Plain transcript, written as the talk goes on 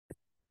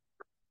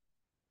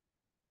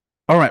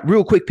All right,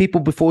 real quick, people,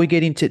 before we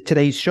get into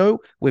today's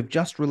show, we've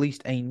just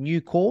released a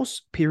new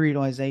course,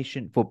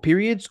 Periodization for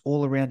Periods,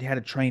 all around how to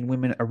train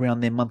women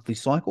around their monthly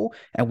cycle,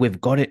 and we've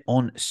got it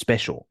on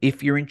special.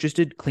 If you're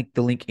interested, click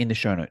the link in the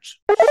show notes.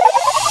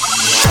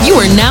 You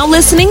are now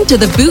listening to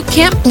the Boot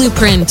Camp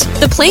Blueprint,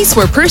 the place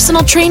where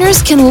personal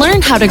trainers can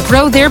learn how to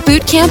grow their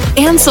boot camp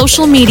and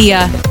social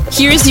media.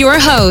 Here's your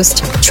host,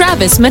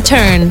 Travis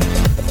Matern.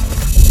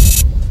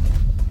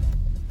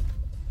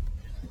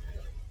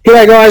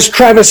 G'day guys,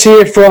 Travis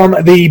here from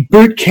the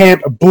Boot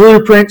Camp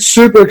Blueprint.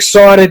 Super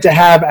excited to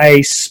have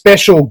a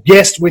special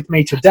guest with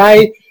me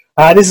today.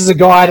 This is a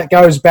guy that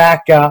goes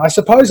back, I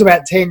suppose,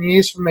 about 10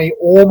 years for me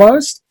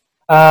almost,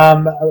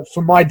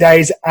 from my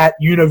days at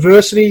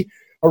university.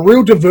 A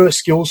real diverse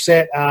skill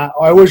set. I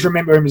always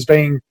remember him as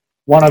being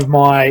one of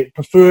my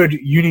preferred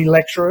uni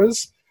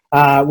lecturers,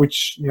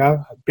 which, you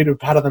know, a bit of a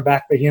pat on the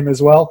back for him as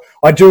well.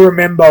 I do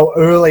remember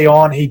early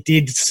on he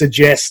did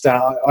suggest,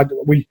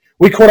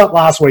 we caught up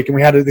last week and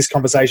we had this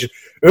conversation.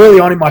 Early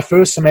on in my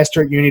first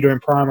semester at uni doing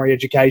primary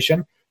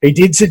education, he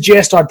did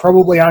suggest I'd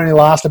probably only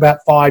last about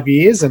 5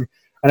 years. And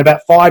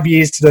about 5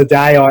 years to the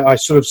day, I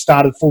sort of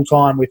started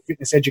full-time with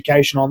fitness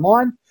education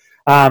online.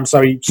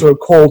 So he sort of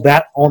called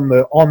that on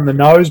the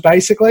nose,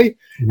 basically.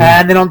 Mm-hmm.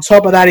 And then on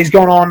top of that, he's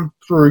gone on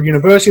through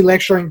university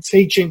lecturing,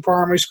 teaching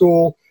primary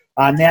school,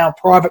 now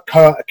private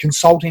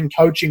consulting,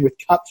 coaching with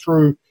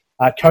cut-through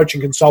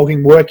coaching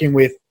consulting, working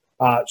with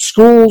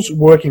schools,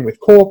 working with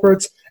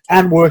corporates,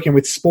 and working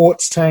with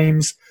sports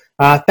teams.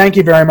 Thank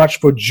you very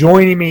much for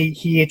joining me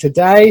here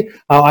today.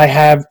 I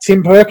have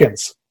Tim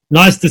Perkins.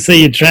 Nice to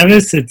see you,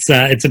 Travis. It's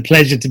a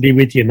pleasure to be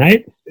with you,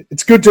 mate.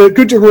 It's good to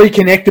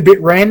reconnect a bit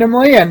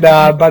randomly, and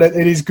but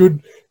it is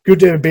good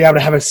to be able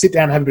to have a sit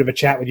down and have a bit of a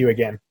chat with you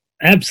again.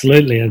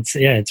 Absolutely.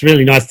 It's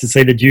really nice to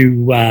see that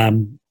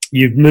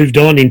you've moved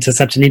on into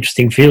such an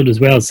interesting field as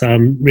well. So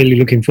I'm really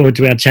looking forward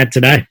to our chat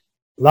today.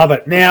 Love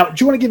it. Now,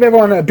 do you want to give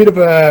everyone a bit of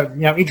a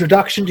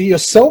introduction to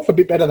yourself, a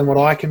bit better than what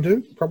I can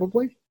do,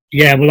 probably?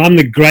 Yeah, well, I'm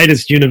the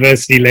greatest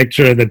university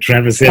lecturer that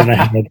Travis ever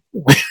had.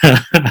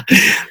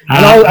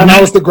 I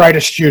was the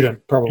greatest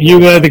student, probably. You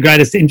were the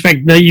greatest. In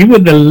fact, no, you were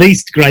the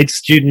least great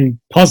student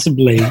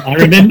possibly.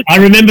 I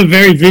remember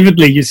very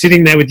vividly you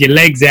sitting there with your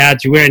legs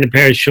out, you're wearing a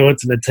pair of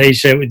shorts and a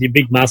T-shirt with your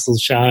big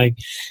muscles showing.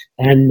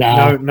 And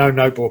no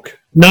notebook.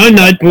 No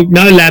notebook,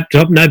 no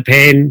laptop, no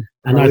pen.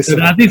 And I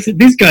thought,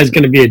 this guy's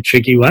going to be a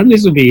tricky one.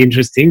 This will be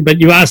interesting.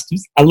 But you asked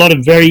a lot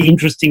of very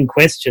interesting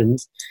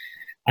questions.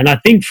 And I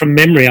think from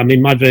memory, I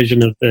mean, my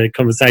version of the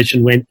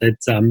conversation went that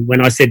when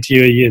I said to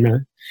you,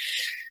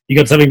 you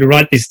got something to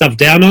write this stuff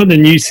down on,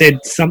 and you said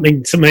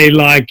something to me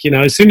like,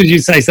 as soon as you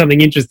say something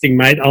interesting,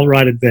 mate, I'll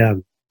write it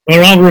down.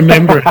 Or I'll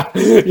remember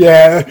it.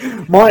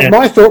 Yeah.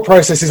 My thought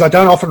process is I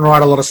don't often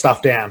write a lot of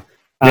stuff down.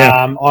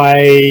 Yeah.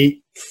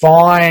 I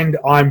find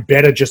I'm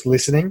better just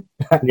listening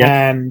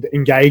and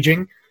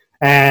engaging.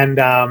 And,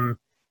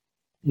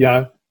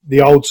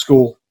 the old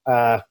school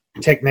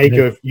technique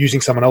of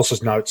using someone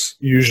else's notes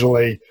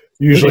usually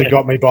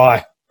got me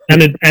by.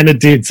 And it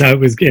did. So it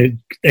was good.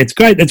 It's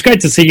great. It's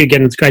great to see you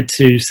again. It's great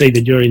to see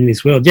that you're in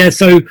this world. Yeah.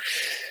 So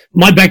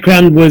my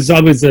background was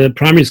I was a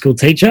primary school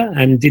teacher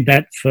and did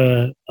that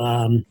for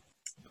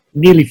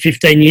nearly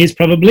 15 years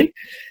probably.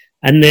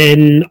 And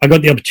then I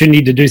got the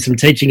opportunity to do some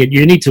teaching at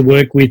uni to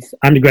work with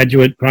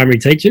undergraduate primary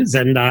teachers,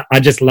 and I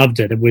just loved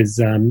it. It was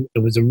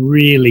a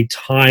really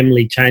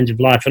timely change of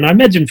life. And I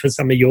imagine for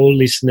some of your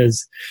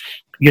listeners,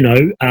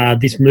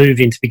 this move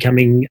into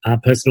becoming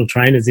personal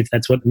trainers, if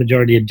that's what the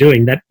majority are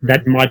doing,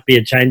 that might be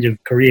a change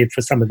of career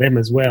for some of them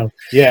as well.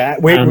 Yeah,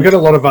 we've got a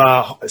lot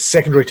of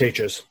secondary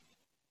teachers.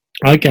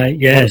 Okay,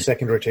 yeah. A lot of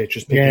secondary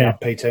teachers picking up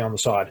PT on the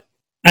side.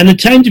 And a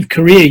change of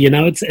career,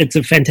 it's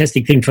a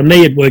fantastic thing. For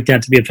me, it worked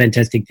out to be a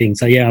fantastic thing.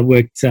 So, yeah, I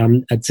worked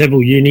at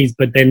several unis,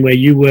 but then where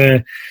you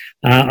were,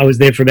 I was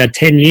there for about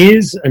 10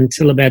 years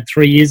until about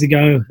 3 years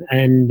ago,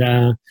 and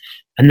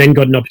then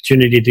got an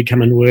opportunity to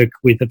come and work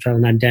with a fellow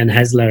named Dan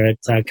Hasler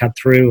at Cut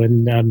Through.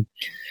 And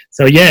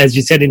so, yeah, as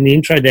you said in the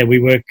intro there, we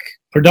work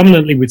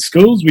predominantly with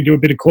schools. We do a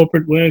bit of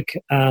corporate work,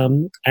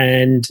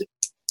 and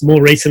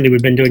more recently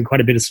we've been doing quite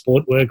a bit of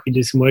sport work. We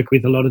do some work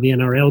with a lot of the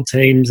NRL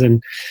teams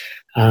and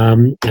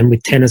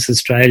with Tennis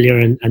Australia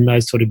and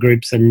those sort of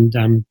groups,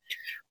 and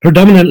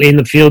predominantly in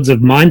the fields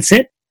of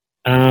mindset,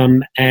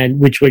 and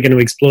which we're going to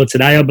explore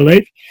today, I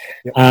believe.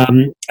 Yep.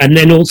 And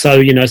then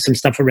also, some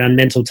stuff around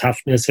mental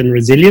toughness and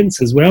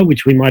resilience as well,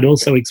 which we might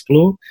also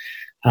explore.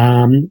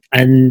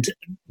 And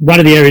one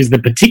of the areas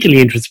that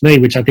particularly interests me,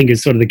 which I think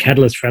is sort of the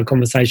catalyst for our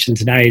conversation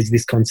today, is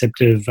this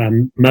concept of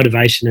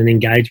motivation and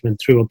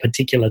engagement through a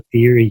particular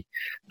theory,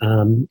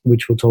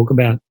 which we'll talk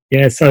about.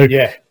 Yeah. So,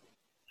 yeah.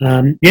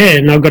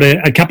 And I've got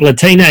a couple of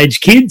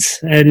teenage kids,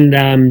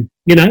 and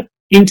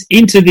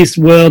into this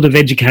world of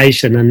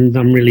education, and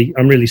I'm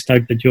really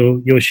stoked that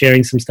you're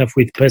sharing some stuff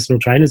with personal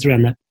trainers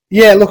around that.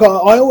 Yeah, look,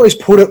 I always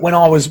put it when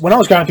I was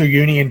going through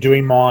uni and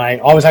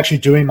I was actually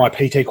doing my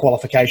PT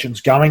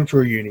qualifications going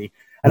through uni,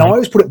 and I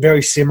always put it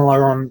very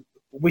similar on.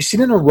 We sit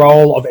in a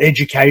role of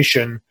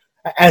education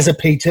as a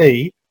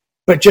PT,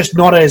 but just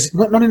not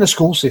in the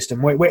school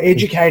system. We're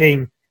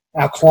educating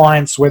our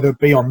clients, whether it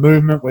be on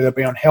movement, whether it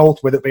be on health,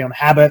 whether it be on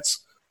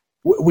habits.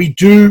 We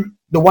do,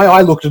 the way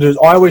I looked at it is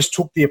I always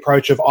took the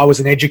approach of I was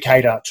an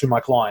educator to my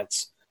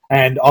clients.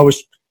 And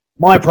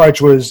my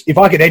approach was, if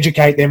I could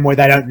educate them where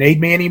they don't need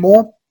me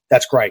anymore,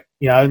 that's great.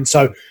 And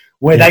so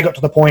where they got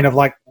to the point of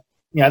like,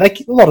 a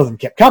lot of them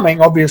kept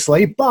coming,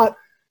 obviously, but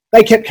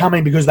they kept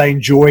coming because they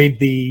enjoyed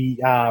the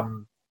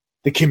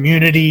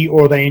community,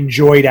 or they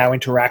enjoyed our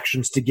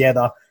interactions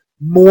together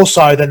more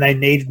so than they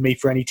needed me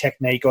for any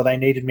technique, or they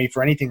needed me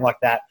for anything like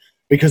that,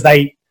 because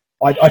I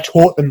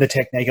taught them the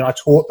technique and I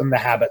taught them the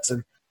habits,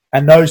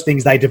 and those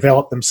things they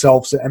developed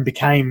themselves and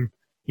became,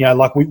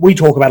 like we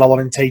talk about a lot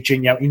in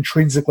teaching,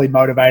 intrinsically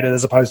motivated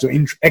as opposed to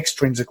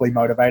extrinsically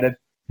motivated.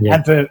 Yeah.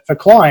 And for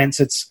clients,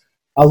 it's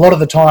a lot of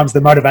the times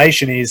the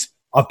motivation is,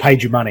 I've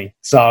paid you money,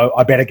 so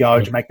I better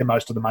go to make the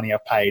most of the money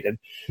I've paid. And,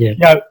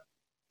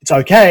 it's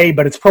okay,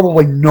 but it's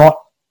probably not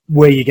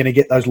where you're going to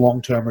get those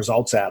long-term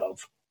results out of.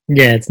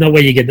 Yeah, it's not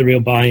where you get the real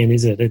buy-in,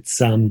 is it?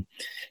 It's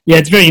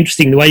it's very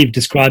interesting the way you've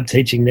described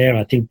teaching there.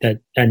 I think that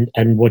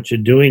and what you're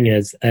doing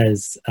as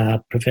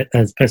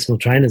personal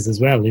trainers as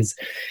well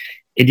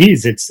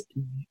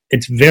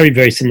it's very,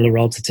 very similar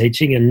role to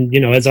teaching. And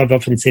as I've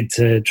often said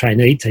to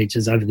trainee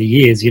teachers over the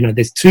years,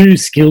 there's two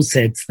skill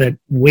sets that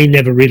we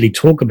never really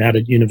talk about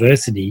at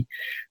university,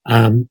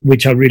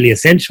 which are really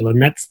essential,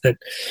 and that's that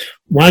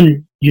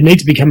one, you need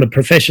to become a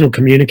professional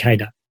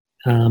communicator.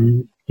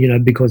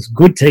 Because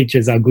good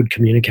teachers are good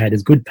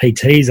communicators. Good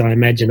PTs, I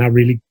imagine, are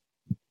really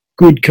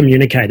good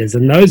communicators.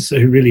 And those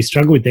who really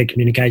struggle with their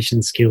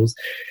communication skills,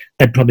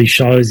 that probably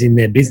shows in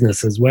their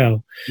business as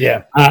well.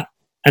 Yeah.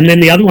 And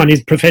then the other one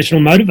is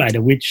professional motivator,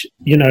 which,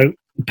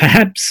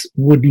 perhaps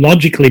would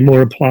logically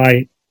more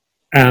apply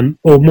in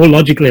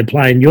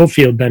your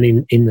field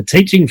than in the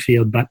teaching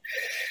field. But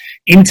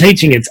in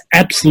teaching, it's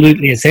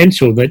absolutely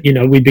essential that,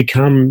 we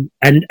become,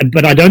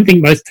 but I don't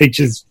think most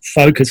teachers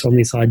focus on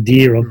this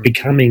idea of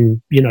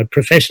becoming,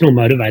 professional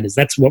motivators.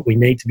 That's what we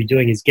need to be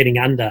doing, is getting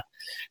under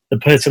the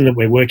person that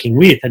we're working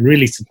with and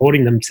really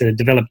supporting them to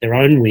develop their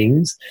own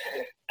wings.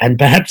 And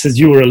perhaps, as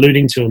you were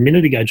alluding to a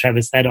minute ago,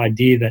 Travis, that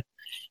idea that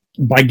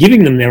by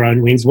giving them their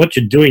own wings, what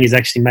you're doing is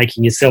actually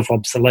making yourself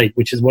obsolete,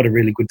 which is what a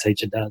really good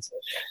teacher does.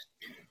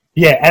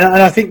 Yeah, and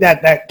I think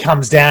that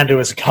comes down to,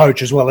 as a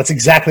coach as well, that's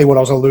exactly what I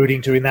was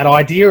alluding to in that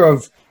idea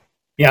of,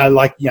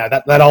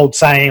 that old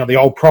saying or the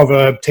old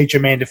proverb, teach a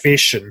man to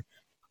fish and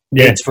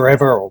feeds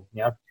forever, or,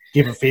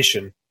 give a fish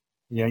and,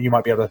 you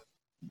might be able to...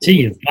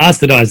 Gee, you've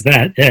bastardized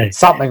that, yeah.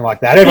 Something like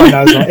that. Everyone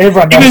knows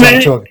what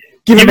I'm talking.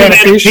 Give a man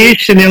a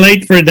fish and he'll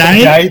eat for a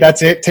day. Okay,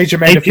 that's it. Teach a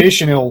man to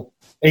fish and he'll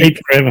eat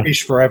forever.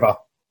 Fish forever.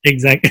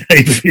 Exactly.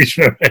 Fish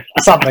forever.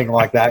 Something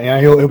like that.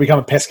 He'll become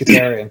a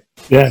pescatarian.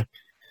 Yeah.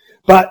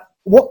 But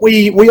what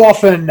we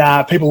often,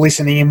 people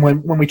listening in,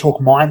 when we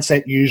talk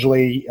mindset,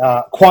 usually,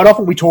 quite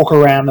often we talk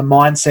around the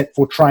mindset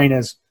for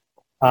trainers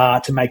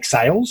to make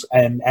sales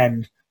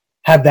and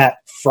have that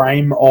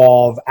frame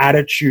of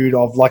attitude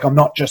of, like, I'm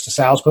not just a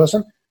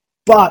salesperson.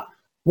 But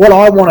what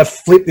I want to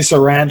flip this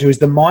around to is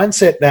the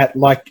mindset that,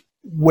 like,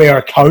 we're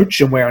a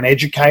coach and we're an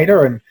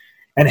educator,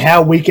 and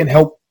how we can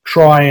help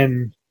try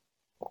and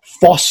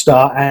foster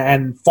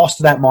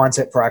that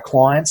mindset for our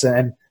clients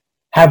and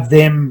have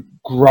them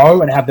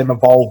grow and have them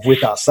evolve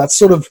with us. That's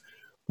sort of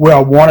where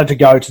I wanted to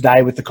go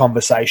today with the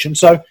conversation.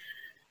 So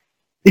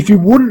if you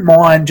wouldn't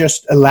mind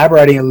just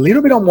elaborating a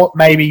little bit on what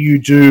maybe you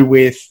do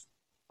with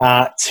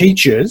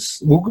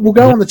teachers. We'll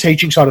go on the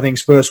teaching side of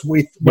things first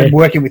when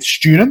working with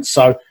students.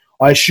 So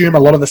I assume a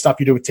lot of the stuff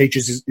you do with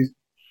teachers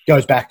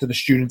goes back to the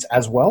students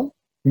as well.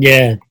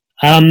 Yeah.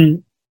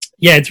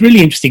 It's really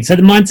interesting. So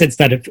the mindset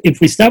stuff,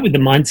 if we start with the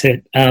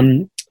mindset,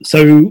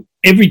 so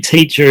every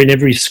teacher in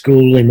every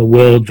school in the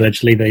world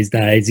virtually these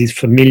days is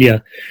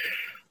familiar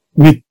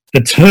with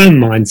the term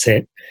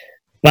mindset,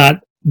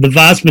 but the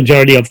vast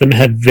majority of them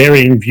have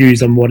varying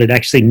views on what it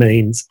actually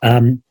means.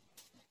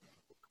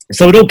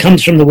 So it all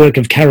comes from the work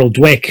of Carol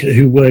Dweck,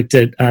 who worked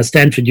at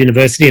Stanford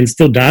University and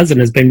still does, and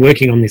has been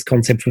working on this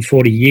concept for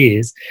 40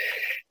 years.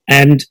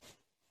 And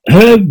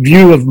her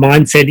view of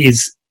mindset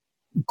is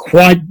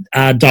quite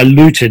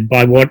diluted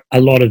by what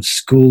a lot of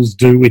schools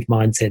do with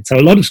mindset. So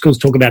a lot of schools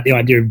talk about the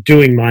idea of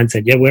doing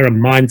mindset. Yeah, we're a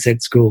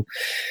mindset school.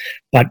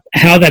 But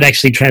how that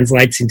actually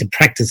translates into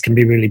practice can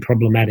be really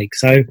problematic.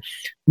 So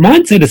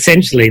mindset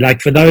essentially,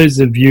 like for those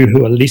of you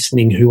who are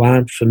listening who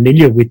aren't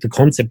familiar with the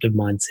concept of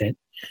mindset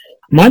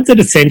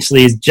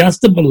essentially is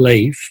just a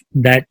belief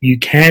that you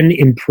can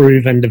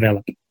improve and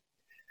develop.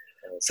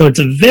 So it's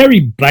a very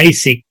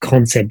basic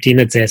concept in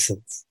its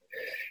essence.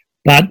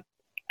 But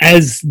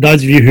as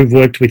those of you who've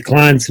worked with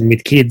clients and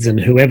with kids and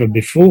whoever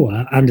before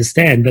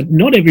understand that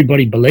not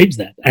everybody believes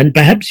that. And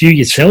perhaps you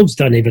yourselves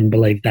don't even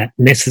believe that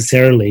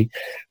necessarily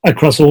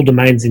across all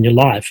domains in your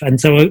life. And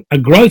so a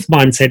growth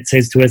mindset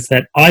says to us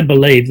that I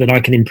believe that I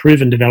can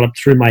improve and develop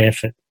through my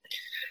effort.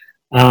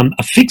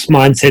 A fixed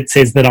mindset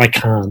says that I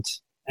can't.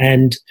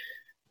 And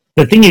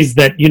the thing is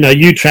that,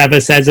 you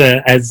Travis, as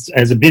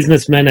a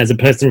businessman, as a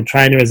personal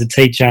trainer, as a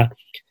teacher,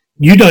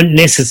 you don't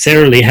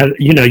necessarily have,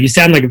 you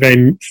sound like a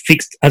very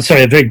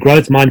a very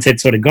growth mindset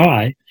sort of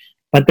guy,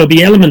 but there'll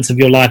be elements of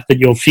your life that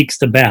you're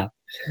fixed about.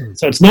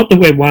 So it's not that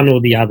we're one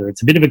or the other.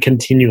 It's a bit of a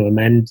continuum,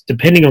 and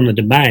depending on the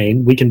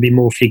domain, we can be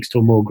more fixed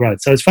or more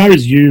growth. So as far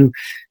as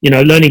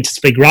learning to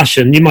speak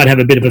Russian, you might have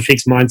a bit of a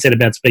fixed mindset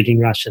about speaking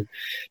Russian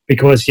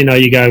because,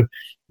 you go,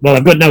 well,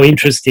 I've got no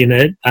interest in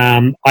it.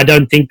 I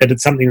don't think that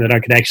it's something that I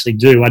could actually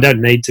do. I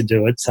don't need to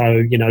do it.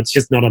 So, it's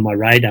just not on my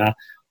radar.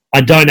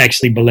 I don't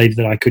actually believe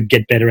that I could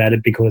get better at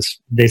it because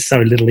there's so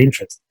little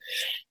interest.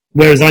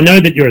 Whereas I know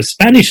that you're a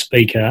Spanish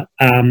speaker,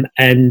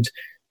 and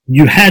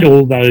you had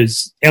all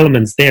those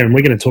elements there, and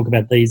we're going to talk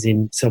about these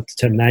in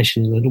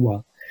self-determination in a little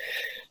while.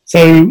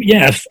 So,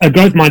 yeah, a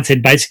growth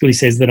mindset basically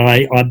says that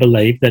I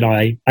believe that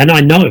and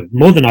I know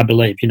more than I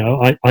believe,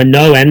 I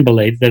know and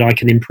believe that I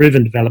can improve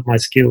and develop my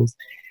skills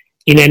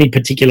in any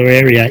particular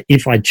area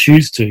if I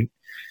choose to.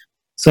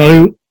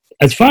 So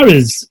as far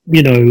as,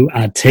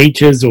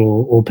 teachers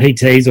or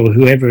PTs or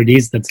whoever it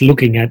is that's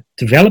looking at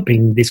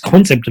developing this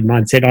concept of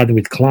mindset, either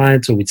with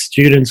clients or with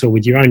students or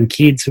with your own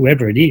kids,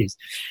 whoever it is,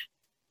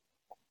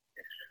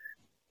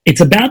 it's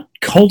about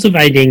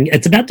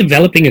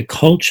developing a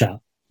culture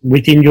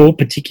within your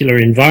particular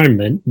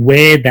environment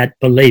where that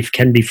belief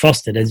can be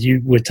fostered, as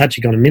you were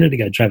touching on a minute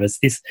ago, Travis,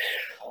 this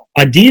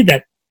idea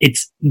that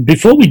it's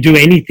before we do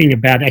anything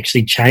about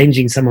actually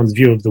changing someone's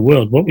view of the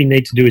world, what we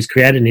need to do is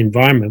create an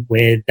environment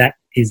where that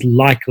is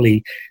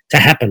likely to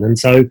happen. And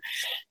so,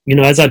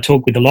 as I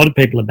talk with a lot of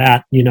people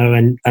about,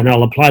 and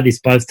I'll apply this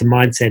both to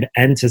mindset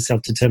and to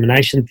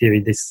self-determination theory,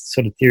 this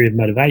sort of theory of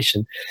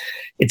motivation,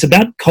 it's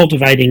about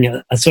cultivating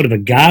a sort of a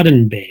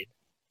garden bed,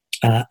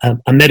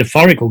 a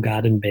metaphorical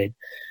garden bed.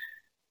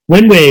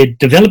 When we're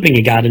developing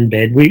a garden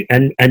bed,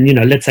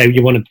 let's say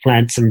you want to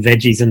plant some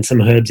veggies and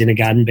some herbs in a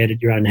garden bed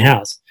at your own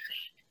house.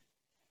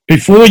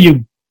 Before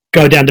you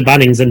go down to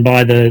Bunnings and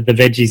buy the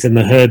veggies and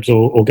the herbs,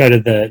 or go to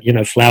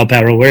the Flower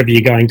Power or wherever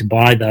you're going to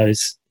buy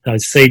those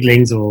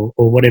seedlings or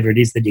whatever it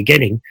is that you're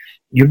getting,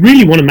 you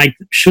really want to make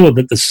sure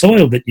that the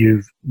soil that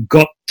you've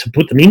got to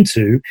put them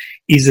into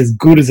is as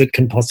good as it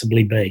can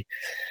possibly be.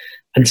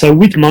 And so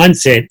with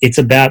mindset, it's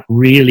about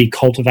really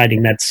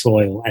cultivating that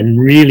soil and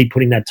really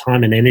putting that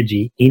time and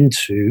energy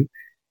into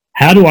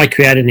how do I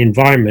create an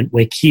environment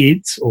where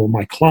kids or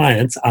my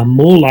clients are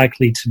more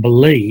likely to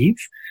believe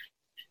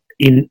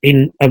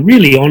in a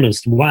really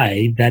honest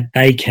way that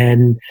they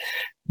can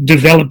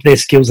develop their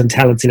skills and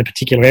talents in a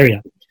particular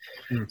area.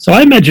 So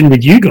I imagine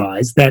with you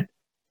guys that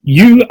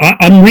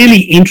I'm really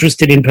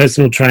interested in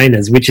personal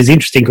trainers, which is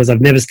interesting because I've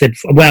never stepped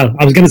foot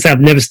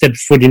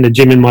in the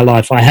gym in my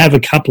life. I have a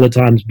couple of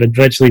times, but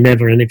virtually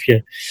never. And if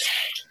you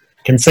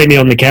can see me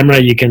on the camera,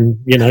 you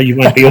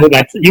won't be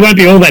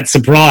all that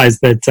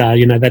surprised that,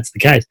 that's the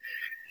case.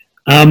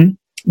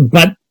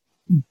 But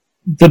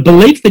the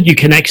belief that you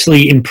can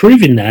actually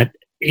improve in that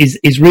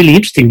is really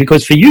interesting,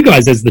 because for you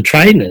guys as the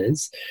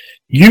trainers,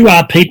 you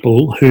are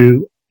people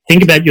who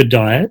think about your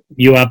diet,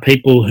 you are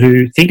people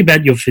who think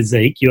about your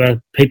physique, you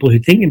are people who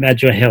think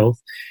about your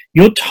health.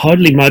 You're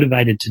totally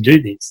motivated to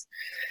do this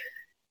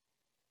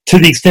to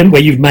the extent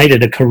where you've made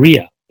it a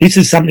career. This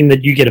is something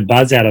that you get a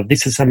buzz out of.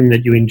 This is something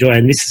that you enjoy,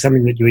 and this is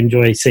something that you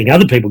enjoy seeing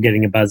other people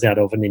getting a buzz out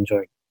of and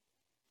enjoying.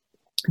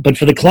 But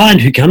for the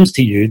client who comes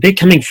to you, they're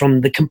coming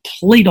from the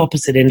complete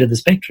opposite end of the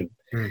spectrum.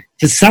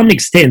 To some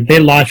extent,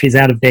 their life is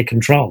out of their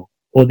control,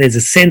 or there's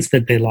a sense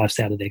that their life's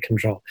out of their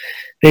control.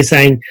 They're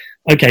saying,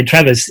 okay,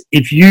 Travis,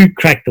 if you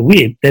crack the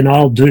whip, then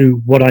I'll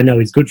do what I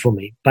know is good for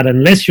me. But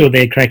unless you're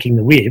there cracking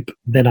the whip,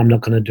 then I'm not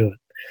going to do it.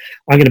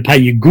 I'm going to pay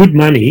you good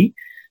money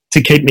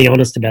to keep me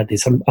honest about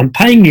this. I'm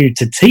paying you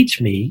to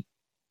teach me,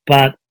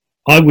 but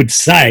I would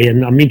say,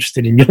 and I'm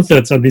interested in your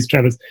thoughts on this,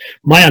 Travis,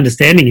 my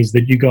understanding is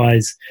that you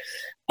guys,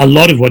 a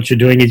lot of what you're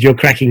doing is you're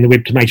cracking the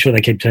whip to make sure they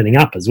keep turning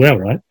up as well,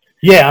 right?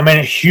 Yeah, I mean,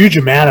 a huge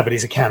amount of it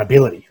is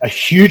accountability. A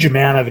huge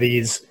amount of it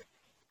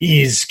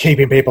is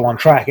keeping people on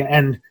track.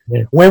 And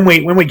when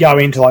we go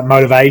into like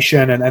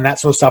motivation and that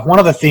sort of stuff, one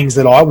of the things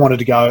that I wanted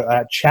to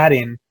go chat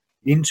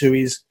into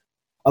is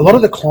a lot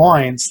of the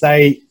clients,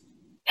 they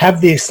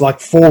have this like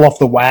fall off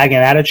the wagon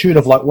attitude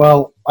of like,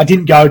 well, I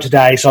didn't go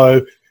today,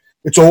 so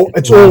it's all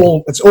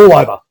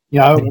over.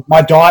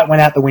 My diet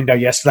went out the window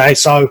yesterday,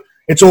 so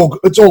it's all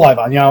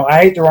over.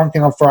 I ate the wrong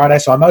thing on Friday,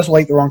 so I might as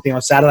well eat the wrong thing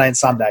on Saturday and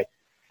Sunday,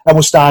 and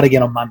we'll start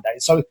again on Monday.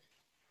 So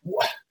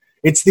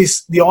it's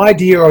the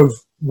idea of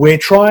we're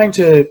trying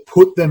to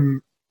put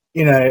them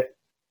in a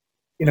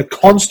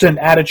constant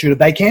attitude of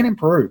they can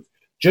improve.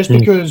 Just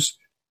because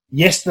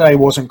yesterday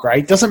wasn't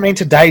great doesn't mean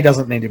today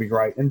doesn't need to be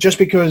great. And just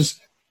because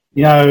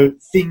you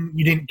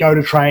didn't go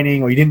to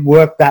training or you didn't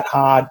work that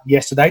hard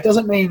yesterday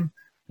doesn't mean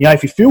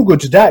if you feel good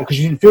today because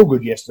you didn't feel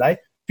good yesterday.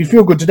 If you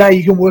feel good today,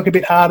 you can work a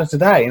bit harder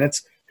today. And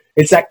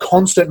it's that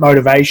constant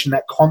motivation,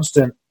 that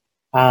constant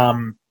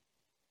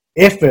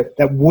effort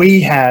that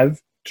we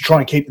have to try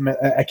and keep them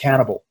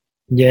accountable.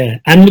 Yeah.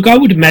 And look, I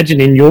would imagine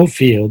in your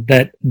field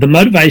that the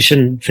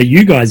motivation for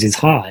you guys is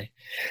high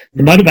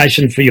The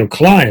motivation for your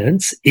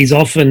clients is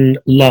often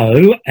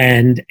low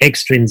and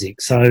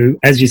extrinsic. So,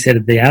 as you said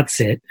at the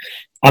outset,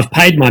 I've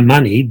paid my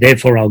money,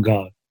 therefore I'll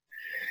go.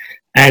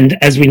 And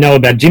as we know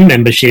about gym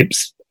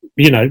memberships,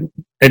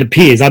 it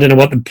appears, I don't know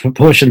what the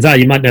proportions are,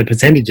 you might know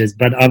percentages,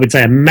 but I would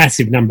say a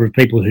massive number of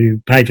people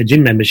who pay for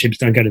gym memberships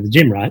don't go to the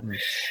gym, right? Mm.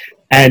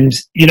 And,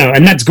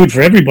 and that's good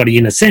for everybody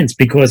in a sense,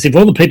 because if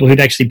all the people who'd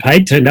actually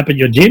paid turned up at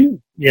your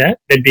gym,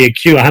 there'd be a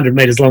queue 100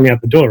 meters long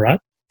out the door, right?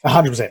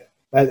 100%.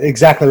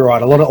 Exactly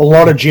right. A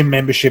lot of gym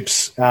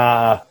memberships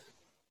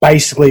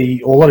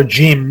basically, or a lot of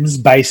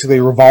gyms basically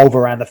revolve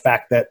around the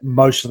fact that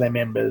most of their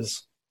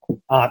members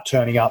aren't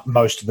turning up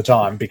most of the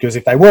time, because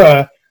if they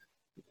were,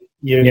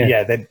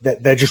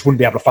 they just wouldn't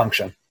be able to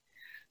function.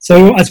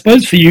 So I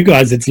suppose for you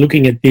guys, it's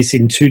looking at this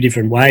in two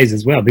different ways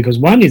as well, because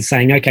one is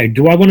saying, okay,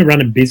 do I want to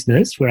run a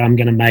business where I'm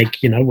going to make,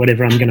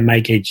 whatever I'm going to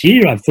make each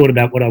year? I've thought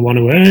about what I want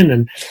to earn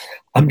and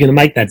I'm going to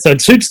make that. So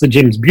it suits the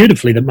gyms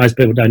beautifully that most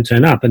people don't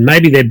turn up, and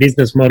maybe their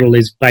business model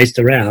is based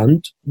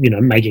around,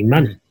 making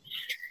money.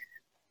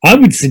 I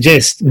would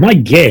suggest, my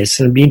guess,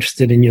 and I'd be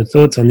interested in your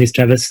thoughts on this,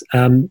 Travis,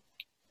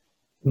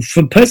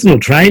 for personal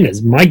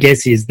trainers, my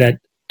guess is that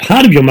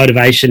part of your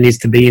motivation is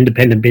to be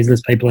independent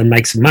business people and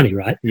make some money,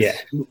 right? Yeah.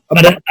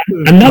 But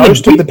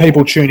most of the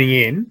people tuning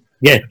in,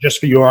 just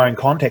for your own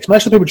context,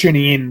 most of the people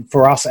tuning in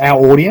for us,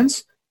 our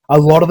audience, a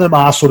lot of them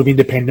are sort of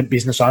independent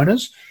business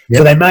owners. Yep.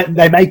 So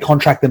they may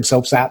contract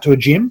themselves out to a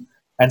gym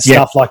and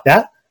stuff like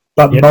that,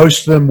 but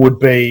most of them would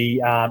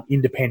be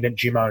independent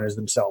gym owners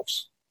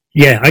themselves.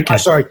 Yeah,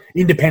 okay.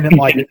 Independent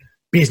like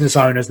business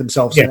owners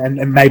themselves,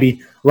 and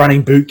maybe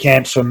running boot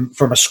camps from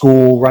a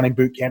school, running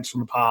boot camps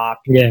from a park,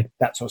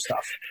 that sort of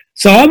stuff.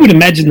 So I would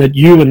imagine that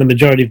you and the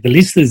majority of the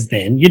listeners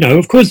then,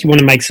 of course you want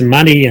to make some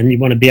money and you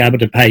want to be able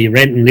to pay your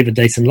rent and live a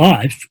decent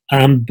life.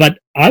 But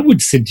I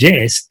would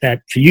suggest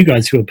that for you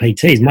guys who are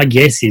PTs, my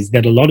guess is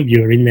that a lot of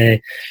you are in there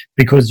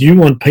because you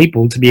want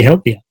people to be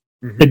healthier,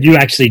 that you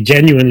actually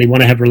genuinely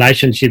want to have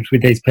relationships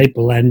with these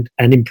people and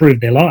improve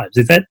their lives.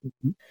 Is that?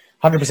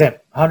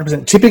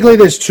 100%. Typically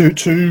there's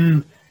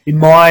two, in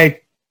my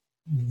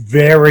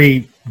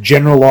very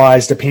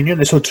generalized opinion,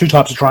 there's sort of two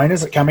types of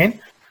trainers that come in.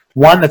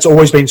 One that's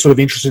always been sort of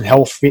interested in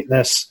health,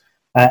 fitness,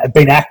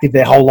 been active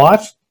their whole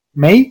life,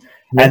 me.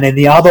 Yeah. And then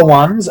the other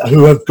ones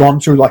who have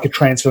gone through like a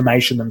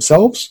transformation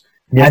themselves,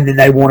 and then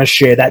they want to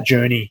share that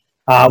journey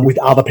with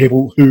other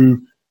people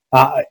who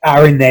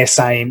are in their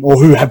same, or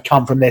who have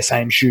come from their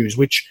same shoes,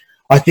 which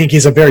I think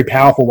is a very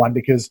powerful one,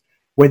 because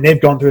when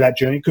they've gone through that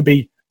journey, it could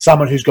be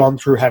someone who's gone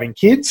through having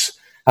kids,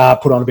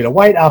 put on a bit of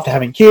weight after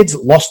having kids,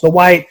 lost the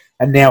weight,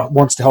 and now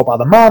wants to help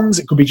other mums.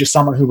 It could be just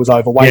someone who was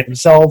overweight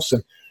themselves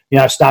and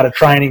started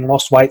training,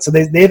 lost weight. So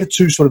they're the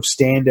two sort of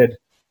standard,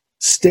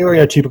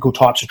 stereotypical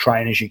types of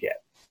trainers you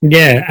get.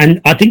 Yeah,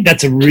 and I think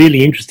that's a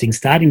really interesting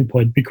starting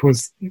point,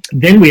 because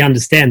then we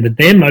understand that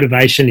their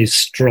motivation is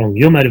strong,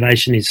 your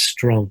motivation is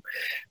strong,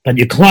 but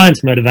your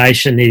client's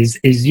motivation is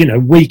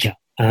weaker.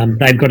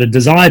 They've got a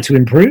desire to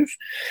improve,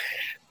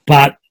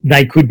 but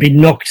they could be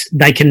knocked,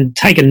 they can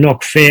take a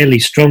knock fairly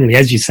strongly.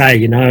 As you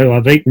say,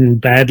 I've eaten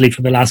badly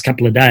for the last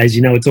couple of days,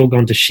 it's all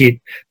gone to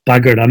shit,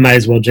 bugger it, I may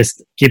as well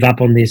just give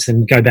up on this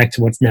and go back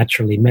to what's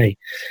naturally me.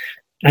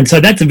 And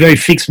so that's a very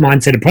fixed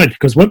mindset approach,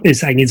 because what they're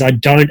saying is, I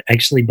don't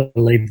actually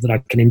believe that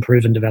I can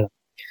improve and develop.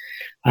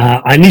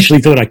 I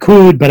initially thought I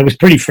could, but it was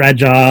pretty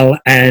fragile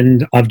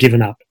and I've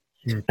given up.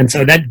 And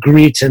so that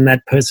grit and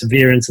that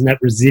perseverance and that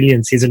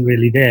resilience isn't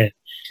really there.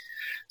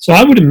 So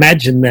I would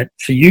imagine that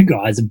for you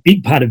guys, a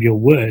big part of your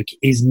work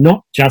is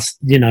not just,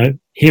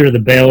 here are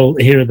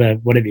the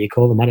whatever you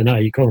call them. I don't know.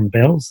 You call them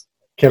bells?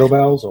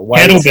 Kettlebells or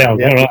weights. Kettlebells.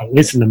 Yep. All right.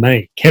 Listen to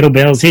me.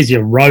 Kettlebells. Here's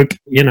your rope.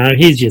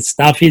 Here's your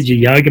stuff. Here's your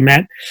yoga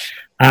mat.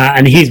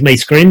 And here's me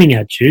screaming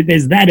at you.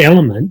 There's that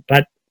element,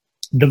 but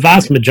the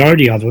vast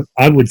majority of it,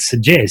 I would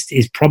suggest,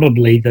 is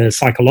probably the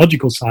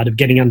psychological side of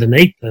getting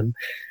underneath them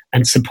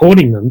and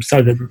supporting them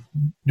so that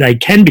they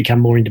can become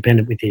more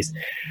independent with this.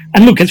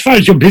 And look, as far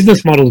as your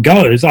business model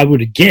goes, I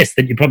would guess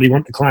that you probably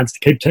want the clients to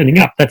keep turning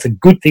up. That's a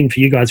good thing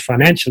for you guys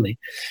financially.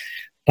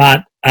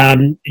 But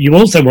you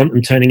also want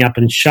them turning up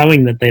and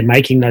showing that they're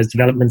making those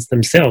developments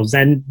themselves.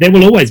 And there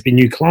will always be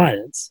new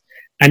clients.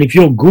 And if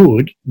you're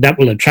good, that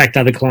will attract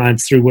other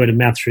clients through word of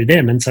mouth through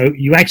them. And so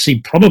you actually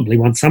probably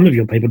want some of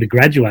your people to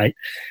graduate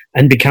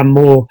and become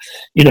more,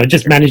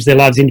 just manage their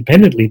lives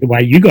independently the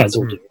way you guys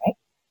all do, right?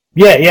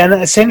 Yeah,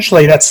 and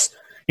essentially that's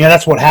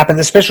what happens,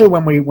 especially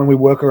when we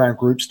work around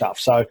group stuff.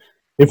 So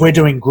if we're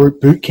doing group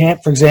boot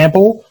camp, for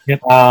example,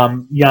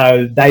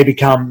 they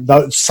become,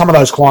 some of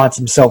those clients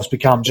themselves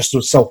become just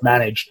sort of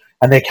self-managed,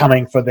 and they're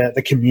coming for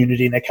the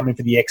community and they're coming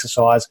for the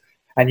exercise,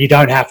 and you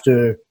don't have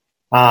to,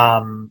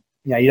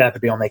 you don't have to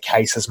be on their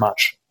case as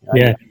much.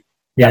 You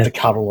have to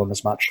cuddle them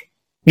as much.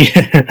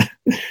 Yeah.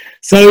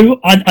 So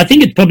I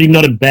think it's probably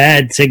not a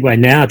bad segue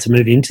now to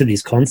move into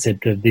this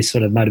concept of this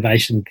sort of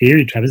motivation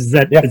theory, Travis. Is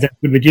that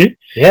good with you?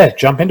 Yeah,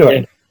 jump into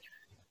it.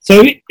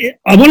 So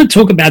I want to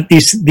talk about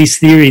this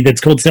theory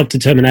that's called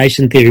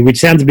self-determination theory, which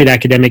sounds a bit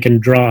academic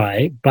and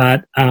dry,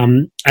 but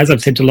as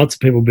I've said to lots of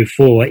people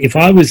before, if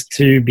I was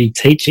to be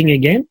teaching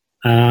again,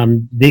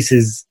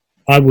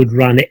 I would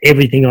run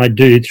everything I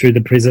do through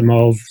the prism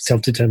of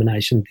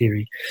self-determination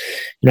theory.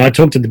 I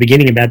talked at the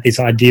beginning about this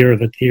idea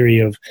of a theory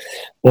of,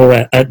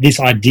 or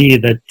this idea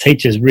that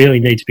teachers really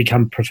need to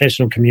become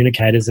professional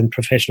communicators and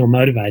professional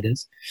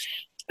motivators.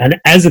 And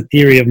as a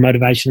theory of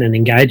motivation and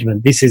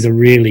engagement, this is a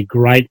really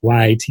great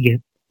way to get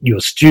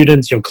your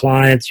students, your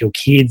clients, your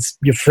kids,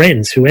 your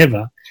friends,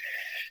 whoever,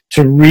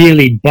 to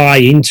really buy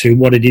into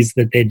what it is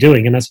that they're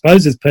doing. And I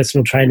suppose as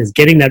personal trainers,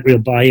 getting that real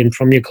buy-in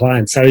from your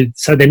clients,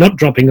 so they're not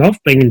dropping off,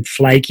 being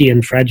flaky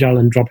and fragile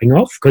and dropping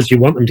off, because you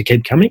want them to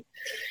keep coming.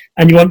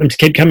 And you want them to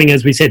keep coming,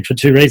 as we said, for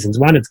two reasons.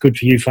 One, it's good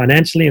for you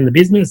financially in the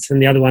business,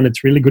 and the other one,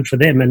 it's really good for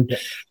them. And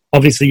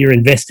obviously you're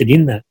invested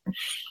in that.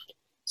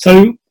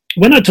 So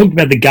when I talked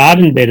about the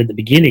garden bed at the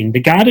beginning,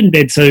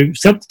 so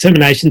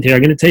self-determination theory,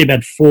 I'm going to tell you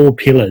about 4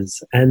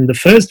 pillars. And the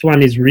first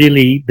one is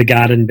really the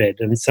garden bed.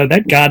 And so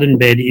that garden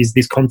bed is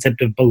this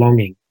concept of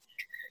belonging.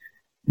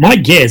 My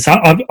guess,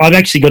 I've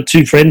actually got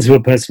 2 friends who are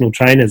personal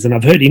trainers, and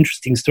I've heard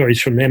interesting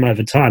stories from them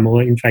over time,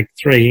 or in fact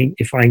 3,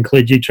 if I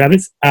include you,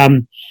 Travis.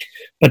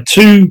 But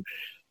 2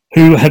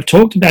 who have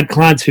talked about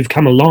clients who've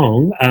come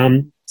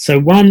along. So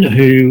one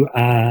who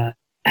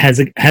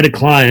had a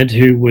client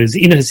who was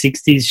in her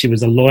 60s, she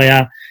was a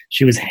lawyer,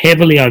 she was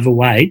heavily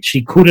overweight,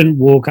 she couldn't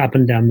walk up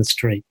and down the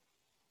street.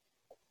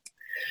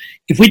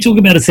 If we talk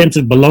about a sense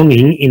of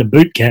belonging in a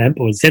boot camp,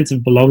 or a sense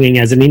of belonging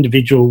as an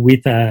individual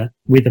with a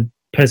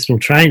personal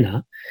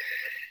trainer,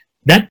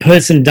 that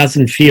person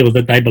doesn't feel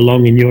that they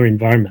belong in your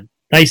environment.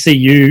 They see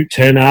you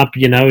turn up,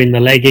 in the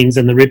leggings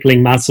and the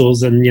rippling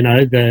muscles and,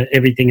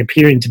 everything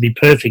appearing to be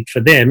perfect for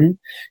them.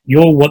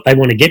 You're what they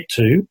want to get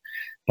to,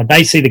 but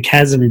they see the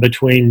chasm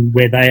between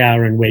where they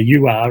are and where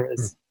you are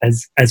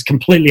as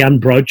completely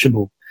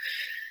unbroachable.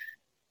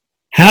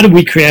 How do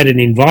we create an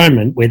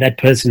environment where that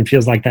person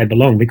feels like they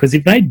belong? Because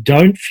if they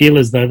don't feel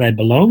as though they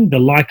belong, the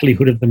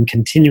likelihood of them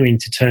continuing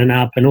to turn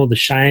up and all the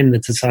shame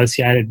that's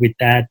associated with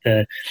that,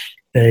 the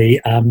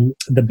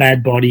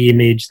bad body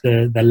image,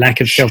 the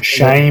lack of self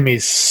shame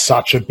is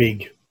such a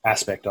big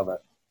aspect of it.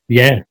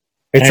 Yeah,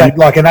 it's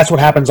and that's what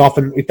happens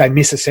often if they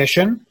miss a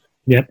session.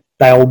 Yep,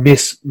 they'll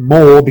miss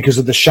more because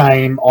of the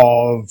shame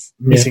of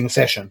missing a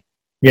session.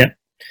 Yeah,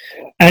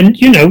 and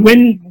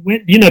when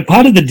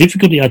part of the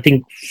difficulty I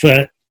think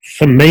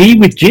for me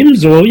with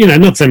gyms, or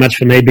not so much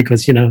for me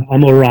because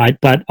I'm all right,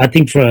 but I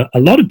think for a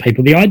lot of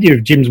people, the idea of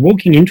gyms,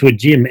 walking into a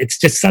gym, it's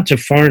just such a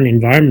foreign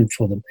environment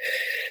for them.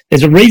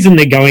 There's a reason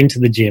they're going to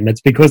the gym.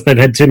 It's because they've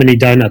had too many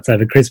donuts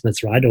over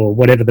Christmas, right, or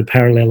whatever the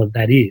parallel of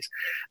that is.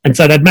 And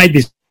so they've made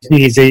this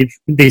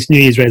New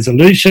Year's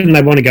resolution.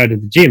 They want to go to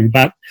the gym,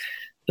 but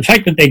the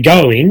fact that they're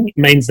going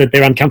means that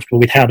they're uncomfortable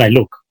with how they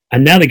look,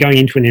 and now they're going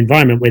into an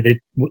environment where the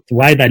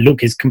way they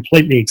look is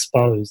completely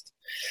exposed.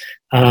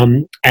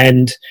 I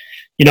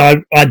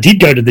did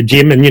go to the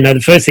gym, and, the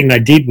first thing they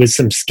did was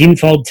some skin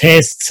fold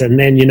tests, and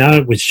then,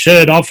 it was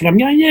shirt off, and I'm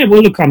going, yeah,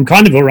 well, look, I'm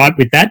kind of all right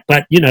with that,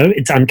 but,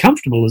 it's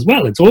uncomfortable as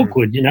well. It's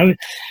awkward,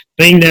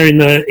 being there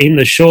in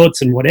the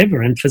shorts and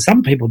whatever. And for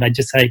some people, they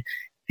just say,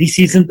 this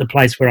isn't the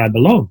place where I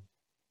belong.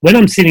 When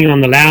I'm sitting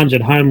on the lounge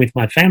at home with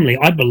my family,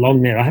 I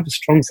belong there. I have a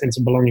strong sense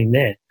of belonging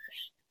there,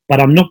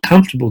 but I'm not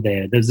comfortable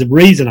there. There's a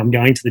reason I'm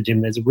going to the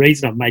gym. There's a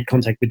reason I've made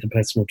contact with the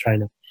personal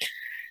trainer.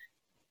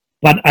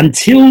 But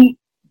until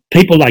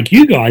people like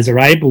you guys are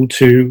able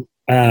to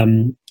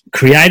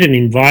create an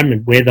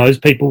environment where those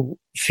people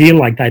feel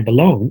like they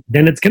belong,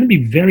 then it's going to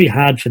be very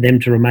hard for them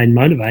to remain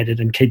motivated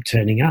and keep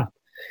turning up.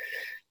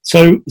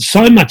 So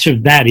much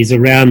of that is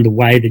around the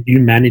way that you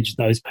manage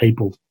those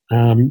people,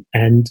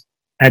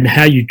 and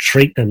how you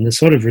treat them, the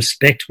sort of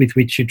respect with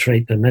which you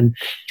treat them. And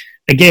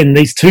again,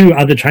 these 2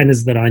 other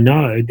trainers that I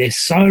know, they're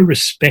so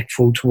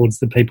respectful towards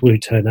the people who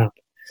turn up.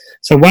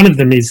 So one of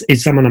them is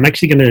someone, I'm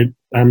actually going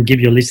to give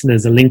your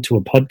listeners a link to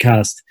a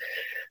podcast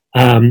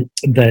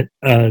that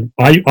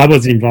I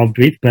wasn't involved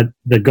with, but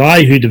the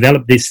guy who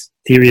developed this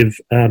theory of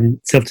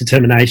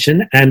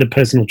self-determination, and a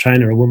personal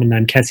trainer, a woman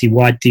named Cassie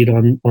White, did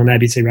on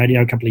ABC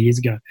Radio a couple of years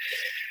ago,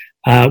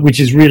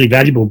 which is really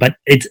valuable. But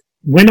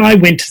when I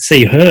went to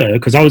see her,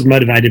 because I was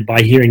motivated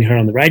by hearing her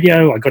on the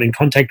radio, I got in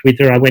contact with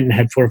her. I went and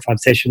had 4 or 5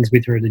 sessions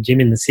with her at a gym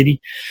in the city.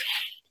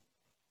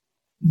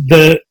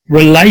 The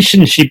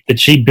relationship that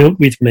she built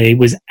with me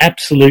was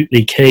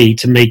absolutely key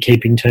to me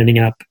keeping turning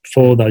up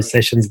for those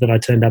sessions that I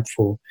turned up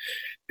for,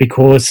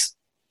 because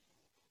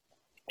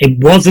it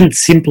wasn't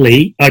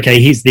simply,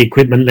 okay, here's the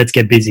equipment, let's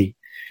get busy,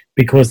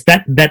 because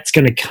that's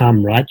going to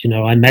come, right?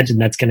 I imagine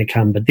that's going to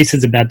come, but this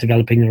is about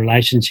developing a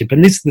relationship.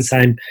 And this is the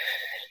same,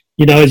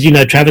 as you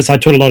know, Travis, I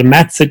taught a lot of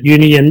maths at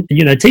uni, and,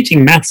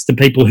 teaching maths to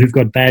people who've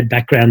got bad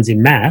backgrounds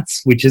in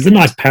maths, which is a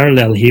nice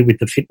parallel here with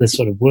the fitness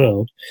sort of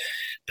world.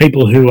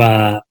 People who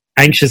are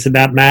anxious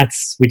about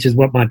maths, which is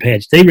what my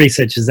PhD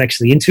research is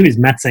actually into, is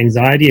maths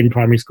anxiety in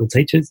primary school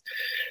teachers.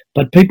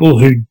 But people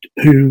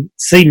who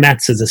see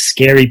maths as a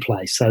scary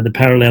place. So the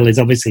parallel is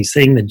obviously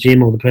seeing the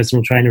gym or the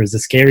personal trainer as a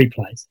scary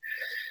place.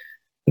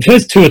 The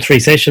first 2 or 3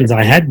 sessions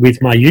I had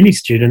with my uni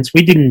students,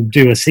 we didn't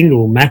do a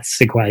single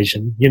maths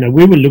equation. You know,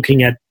 we were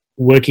looking at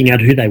working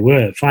out who they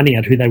were, finding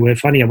out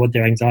what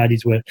their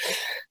anxieties were,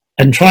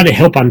 and trying to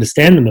help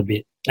understand them a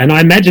bit. And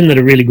I imagine that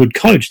a really good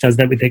coach does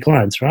that with their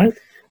clients, right?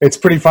 It's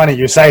pretty funny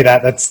you say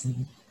that. That's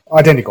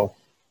identical.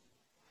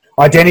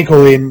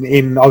 Identical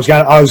in I was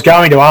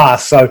going to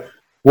ask, so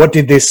what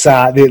did this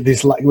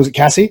was it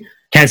Cassie?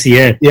 Cassie,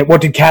 yeah. Yeah,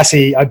 what did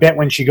Cassie, I bet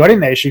when she got in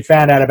there, she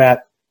found out about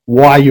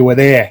why you were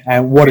there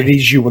and what it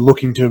is you were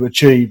looking to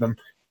achieve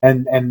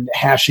and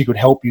how she could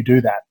help you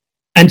do that.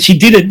 And she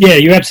did it, yeah,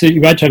 you're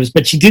absolutely right, Travis,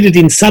 but she did it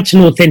in such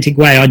an authentic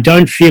way. I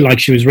don't feel like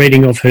she was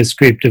reading off her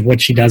script of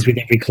what she does with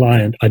every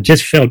client. I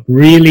just felt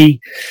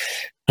really,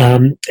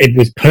 it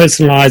was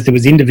personalised, it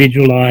was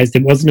individualised,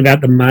 it wasn't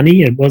about the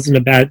money,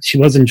 she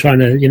wasn't trying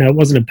to, it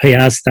wasn't a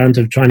PR stunt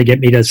of trying to get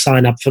me to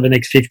sign up for the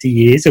next 50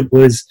 years.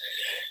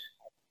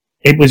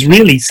 It was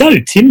really, so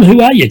Tim,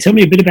 who are you? Tell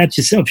me a bit about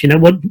yourself.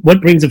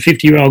 What brings a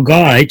 50-year-old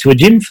guy to a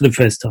gym for the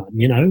first time,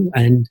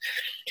 and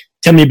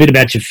tell me a bit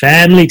about your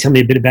family, tell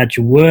me a bit about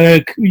your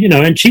work,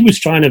 and she was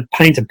trying to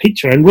paint a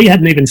picture, and we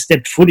hadn't even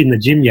stepped foot in the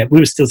gym yet. We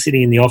were still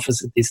sitting in the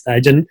office at this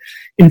stage. And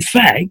in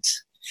fact,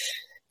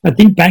 I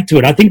think back to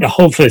it, I think the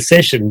whole first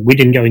session, we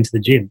didn't go into the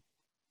gym.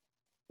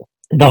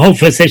 The whole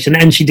first session,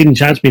 and she didn't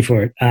charge me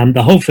for it.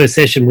 The whole first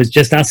session was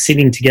just us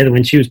sitting together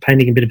when she was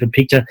painting a bit of a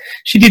picture.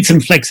 She did some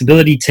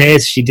flexibility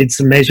tests, she did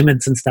some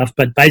measurements and stuff,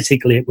 but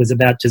basically it was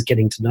about just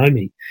getting to know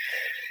me.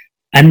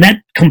 And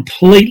that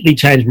completely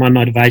changed my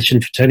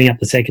motivation for turning up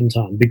the second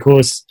time,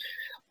 because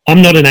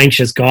I'm not an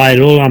anxious guy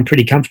at all. I'm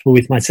pretty comfortable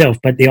with myself.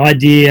 But the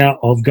idea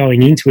of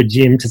going into a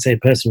gym to see a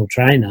personal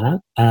trainer,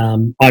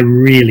 I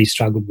really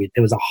struggled with.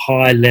 There was a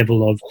high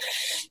level of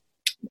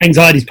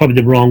anxiety is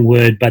probably the wrong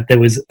word, but there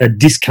was a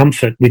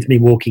discomfort with me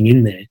walking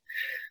in there.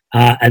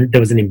 And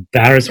there was an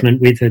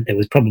embarrassment with it. There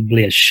was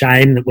probably a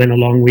shame that went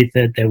along with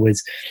it. There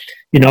was,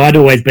 I'd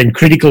always been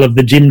critical of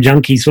the gym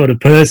junkie sort of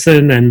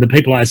person, and the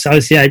people I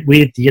associate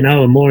with,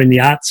 are more in the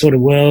art sort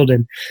of world.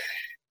 And,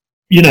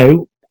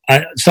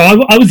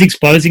 so I was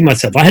exposing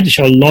myself. I had to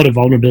show a lot of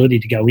vulnerability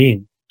to go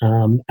in.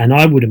 And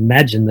I would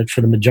imagine that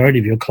for the majority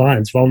of your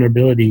clients,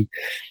 vulnerability,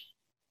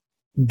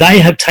 they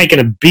have taken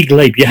a big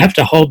leap. You have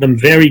to hold them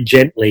very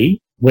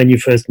gently when you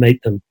first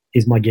meet them,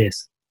 is my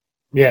guess.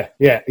 Yeah,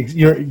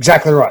 you're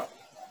exactly right.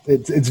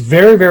 It's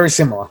very, very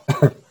similar.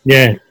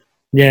 Yeah.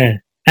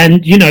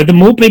 And, the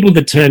more people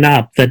that turn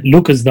up that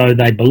look as though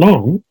they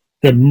belong,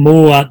 the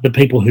more the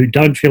people who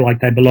don't feel like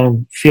they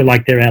belong feel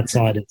like they're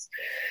outsiders.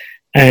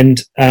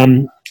 And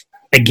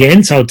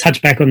again, so I'll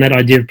touch back on that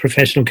idea of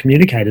professional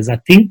communicators. I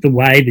think the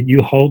way that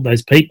you hold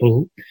those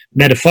people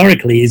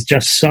metaphorically is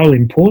just so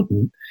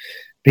important,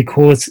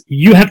 because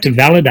you have to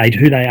validate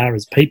who they are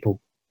as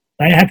people.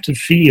 They have to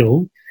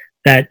feel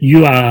that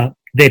you are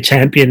their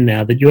champion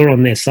now, that you're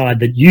on their side,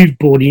 that you've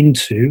bought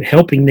into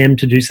helping them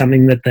to do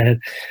something that they've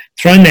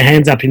thrown their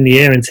hands up in the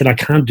air and said, I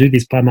can't do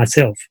this by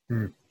myself,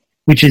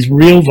 which is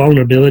real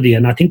vulnerability.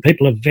 And I think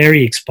people are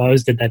very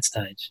exposed at that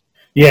stage.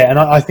 Yeah, and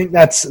I think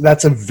that's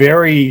a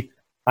very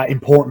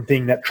important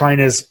thing that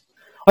trainers,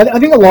 I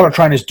think a lot of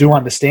trainers do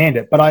understand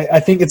it, but I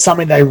think it's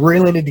something they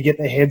really need to get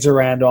their heads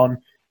around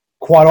on.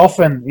 Quite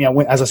often,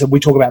 as I said,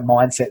 we talk about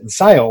mindset and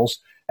sales,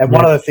 and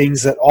one of the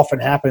things that often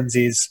happens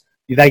is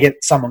they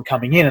get someone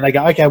coming in and they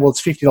go, okay, well,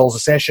 it's $50 a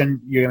session.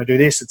 You're going to do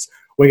this.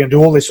 We're going to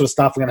do all this sort of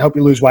stuff. We're going to help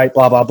you lose weight,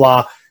 blah, blah,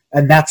 blah.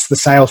 And that's the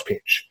sales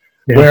pitch.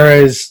 Yeah.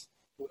 Whereas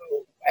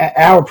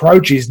our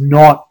approach is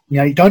not,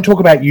 don't talk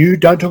about you.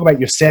 Don't talk about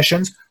your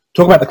sessions.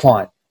 Talk about the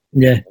client.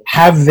 Yeah.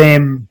 Have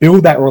them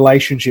build that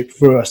relationship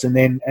first and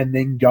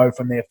then go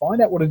from there.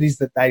 Find out what it is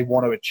that they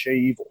want to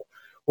achieve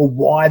or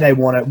why they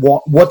want it,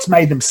 what's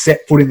made them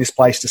set foot in this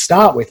place to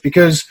start with.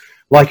 Because,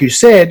 like you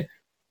said,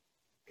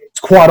 it's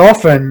quite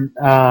often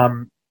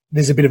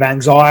there's a bit of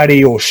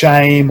anxiety or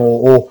shame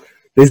or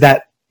there's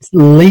that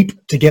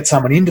leap to get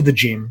someone into the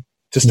gym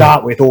to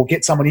start with, or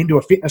get someone into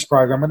a fitness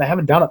program when they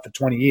haven't done it for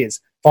 20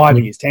 years, 5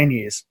 years, 10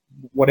 years,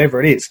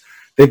 whatever it is.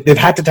 They've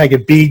had to take a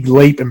big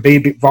leap and be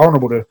a bit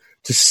vulnerable to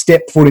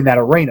step foot in that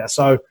arena.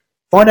 So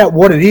find out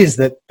what it is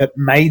that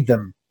made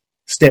them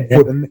step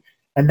foot,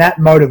 and that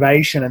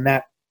motivation and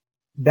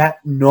that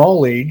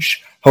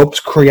knowledge helps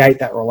create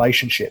that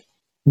relationship.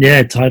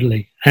 Yeah,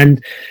 totally.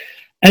 And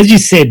as you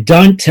said,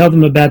 don't tell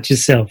them about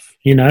yourself,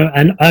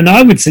 and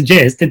I would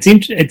suggest it's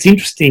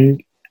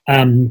interesting.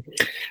 I'm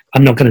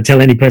not going to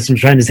tell any personal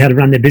trainers how to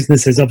run their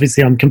businesses.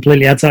 Obviously, I'm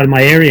completely outside of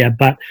my area,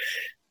 but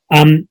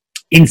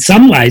in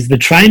some ways, the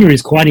trainer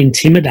is quite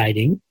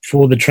intimidating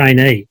for the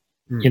trainee,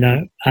 and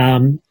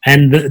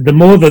the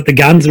more that the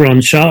guns are on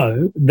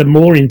show, the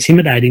more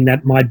intimidating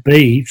that might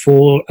be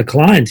for a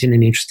client in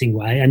an interesting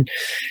way. And,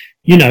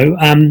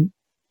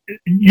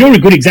 you're a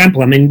good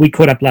example. I mean, we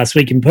caught up last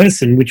week in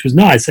person, which was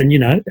nice. And,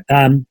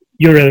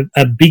 you're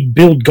a big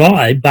build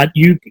guy, but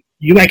you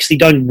you actually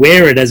don't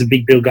wear it as a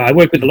big bill guy. I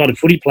work with a lot of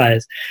footy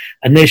players,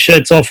 and their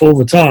shirts off all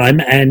the time,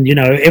 and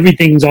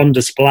everything's on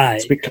display.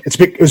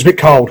 It was a bit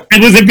cold.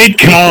 It was a bit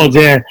cold,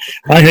 yeah.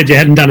 I heard you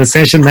hadn't done a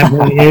session that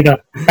morning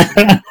either.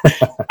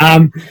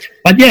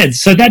 But yeah,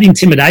 so that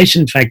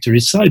intimidation factor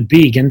is so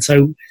big, and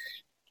so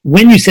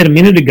when you said a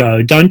minute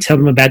ago, don't tell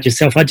them about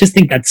yourself, I just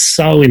think that's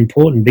so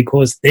important,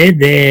 because they're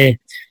there.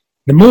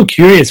 The more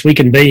curious we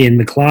can be in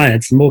the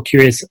clients, the more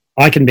curious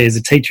I can be as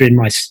a teacher in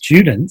my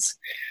students,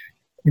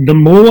 the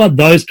more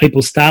those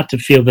people start to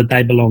feel that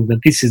they belong, that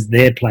this is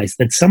their place,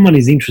 that someone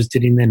is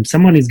interested in them,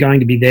 someone is going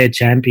to be their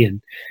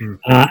champion.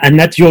 And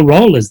that's your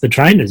role as the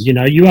trainers.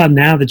 You are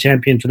now the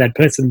champion for that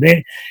person.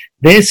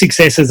 Their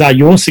successes are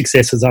your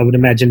successes, I would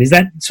imagine. Is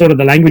that sort of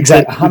the language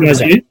that you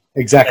guys use?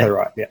 Exactly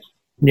right, yeah.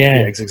 Yeah,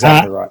 it's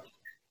exactly right.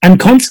 And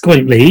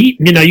consequently,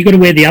 you've got to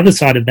wear the other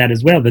side of that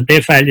as well, that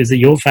their failures are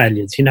your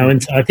failures,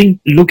 and so I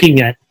think looking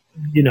at,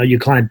 your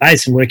client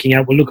base and working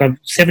out, well, look,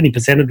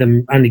 70% of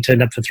them only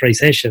turned up for 3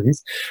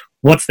 sessions.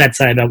 What's that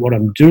say about what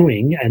I'm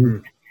doing?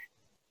 And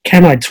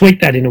can I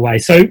tweak that in a way?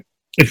 So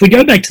if we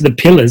go back to the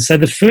pillars, so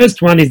the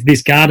first one is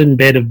this garden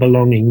bed of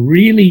belonging,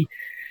 really,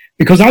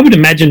 because I would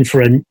imagine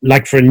for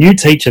a new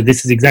teacher,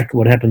 this is exactly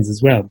what happens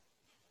as well.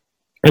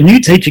 A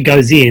new teacher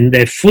goes in,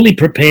 they're fully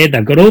prepared,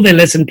 they've got all their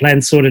lesson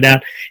plans sorted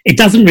out. It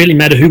doesn't really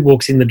matter who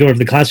walks in the door of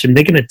the classroom,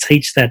 they're going to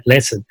teach that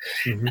lesson.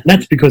 And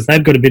that's because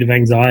they've got a bit of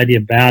anxiety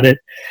about it.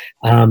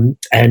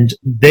 And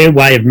their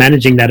way of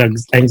managing that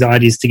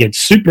anxiety is to get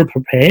super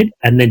prepared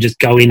and then just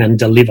go in and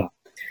deliver,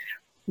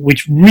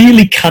 which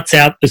really cuts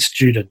out the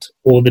student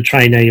or the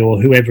trainee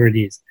or whoever it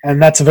is. And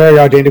that's very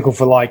identical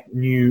for like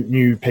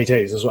new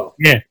PTs as well.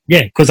 Yeah,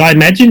 because I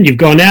imagine you've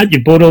gone out,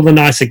 you've bought all the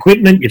nice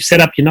equipment, you've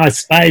set up your nice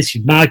space,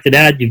 you've marked it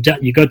out, you've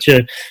got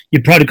your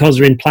protocols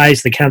are in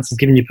place, the council's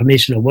given you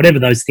permission or whatever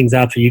those things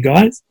are for you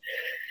guys.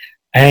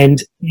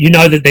 And you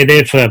know that they're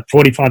there for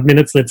 45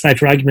 minutes, let's say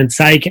for argument's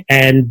sake,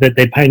 and that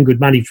they're paying good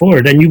money for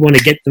it, and you want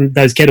to get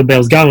those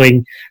kettlebells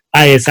going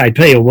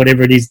ASAP or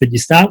whatever it is that you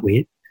start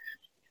with,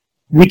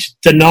 which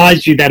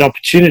denies you that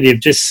opportunity of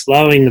just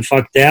slowing the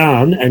fuck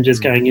down and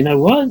just going, you know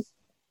what?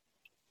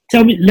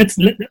 Tell me,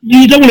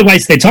 you don't want to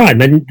waste their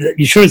time, and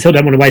you sure as hell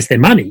don't want to waste their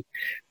money.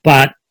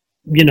 But,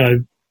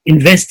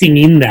 investing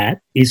in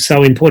that is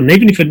so important,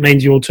 even if it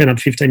means you all turn up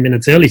 15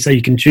 minutes early so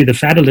you can chew the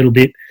fat a little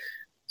bit,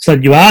 so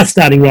you are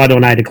starting right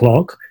on 8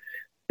 o'clock,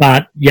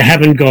 but you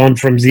haven't gone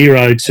from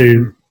 0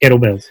 to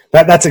kettlebells.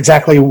 That's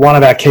exactly one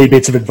of our key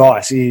bits of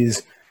advice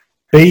is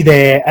be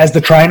there as the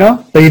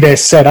trainer, be there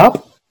set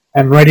up,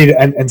 and ready to,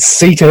 and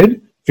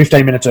seated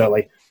 15 minutes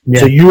early.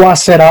 Yeah. So you are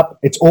set up,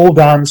 it's all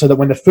done so that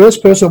when the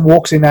first person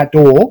walks in that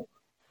door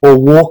or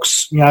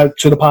walks, to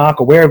the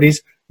park or wherever it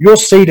is, you're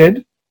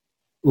seated,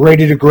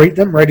 ready to greet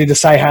them, ready to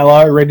say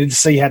hello, ready to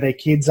see how their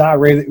kids are,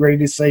 ready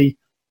to see,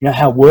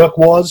 how work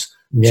was.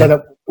 Yeah. So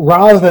that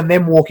rather than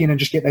them walk in and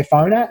just get their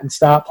phone out and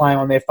start playing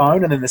on their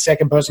phone, and then the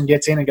second person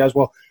gets in and goes,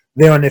 well,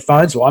 they're on their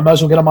phone, so I might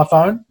as well get on my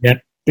phone.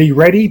 Yep. Be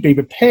ready, be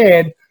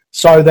prepared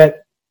so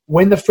that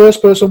when the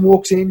first person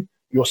walks in,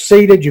 you're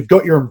seated, you've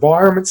got your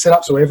environment set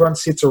up so everyone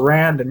sits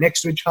around and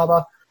next to each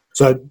other.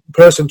 So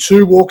person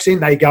 2 walks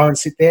in, they go and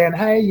sit there and,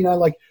 hey,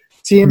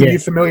 Tim, are you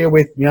familiar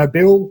with,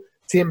 Bill?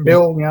 Tim,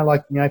 Bill,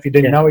 if you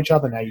didn't know each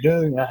other, now you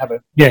do, have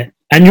a... Yeah,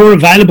 and you're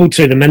available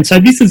to them. And so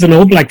this is an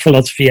All Black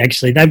philosophy,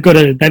 actually. They've got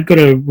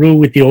a rule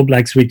with the All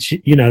Blacks, which,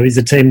 is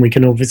a team we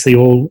can obviously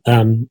all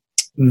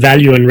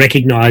value and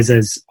recognise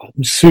as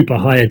super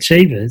high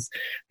achievers.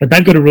 But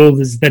they've got a rule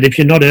that if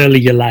you're not early,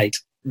 you're late.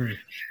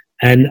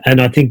 And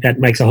I think that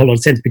makes a whole lot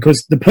of sense,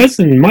 because the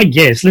person, my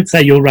guess, let's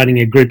say you're running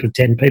a group of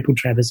 10 people,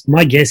 Travis,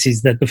 my guess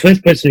is that the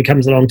first person who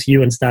comes along to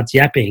you and starts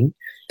yapping,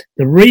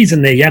 the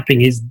reason they're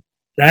yapping is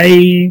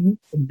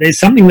there's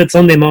something that's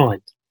on their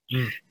mind.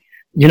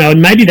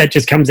 And maybe that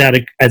just comes out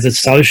as a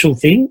social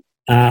thing,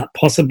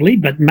 possibly,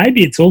 but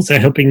maybe it's also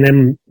helping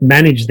them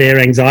manage their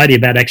anxiety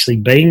about actually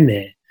being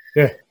there.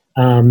 Yeah.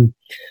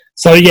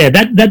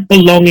 That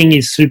belonging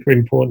is super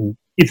important.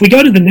 If we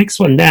go to the next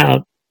one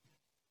now,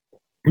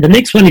 the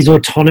next one is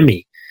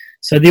autonomy.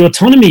 So the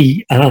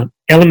autonomy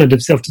element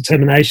of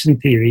self-determination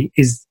theory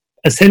is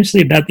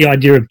essentially about the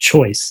idea of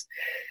choice.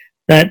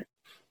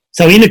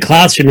 So in a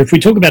classroom, if we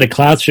talk about a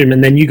classroom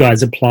and then you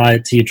guys apply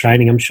it to your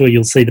training, I'm sure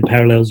you'll see the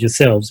parallels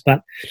yourselves.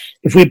 But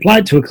if we apply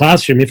it to a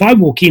classroom, if I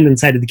walk in and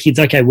say to the kids,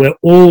 okay, we're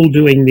all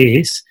doing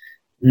this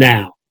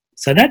now.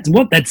 So that's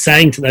what that's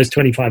saying to those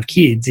 25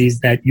 kids is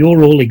that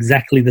you're all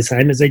exactly the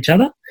same as each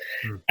other.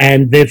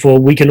 And therefore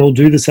we can all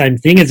do the same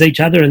thing as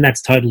each other, and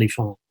that's totally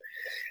fine.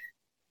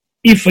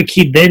 If a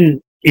kid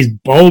then is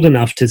bold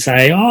enough to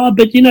say,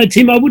 but,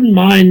 Tim, I wouldn't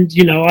mind,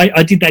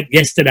 I did that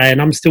yesterday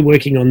and I'm still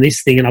working on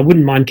this thing and I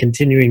wouldn't mind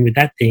continuing with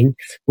that thing.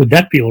 Would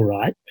that be all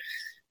right?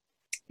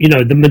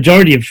 The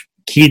majority of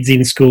kids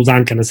in schools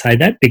aren't going to say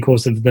that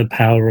because of the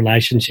power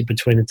relationship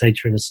between a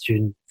teacher and a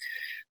student.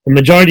 The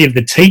majority of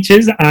the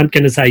teachers aren't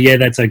going to say, yeah,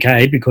 that's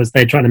okay, because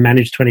they're trying to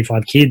manage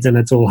 25 kids and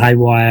it's all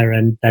haywire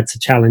and that's a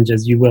challenge,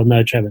 as you well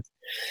know, Travis.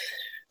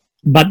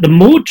 But the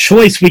more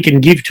choice we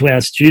can give to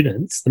our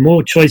students, the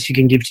more choice you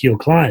can give to your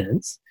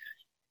clients,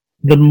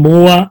 the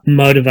more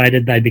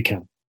motivated they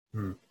become.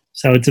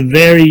 So it's a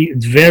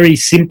very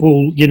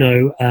simple,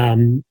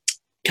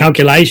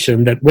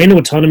 calculation that when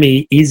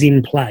autonomy is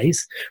in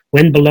place,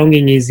 when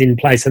belonging is in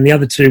place, and the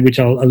other two, which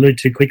I'll allude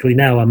to quickly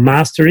now, are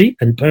mastery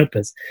and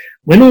purpose.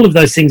 When all of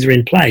those things are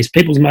in place,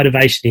 people's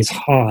motivation is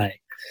high.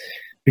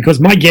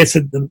 Because my guess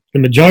at the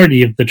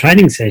majority of the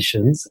training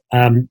sessions,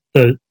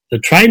 the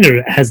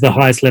trainer has the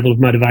highest level of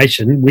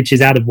motivation, which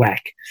is out of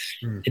whack.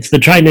 It's the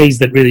trainees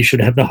that really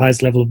should have the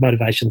highest level of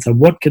motivation. So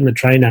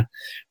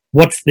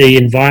what's the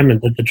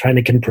environment that the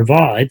trainer can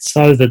provide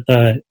so that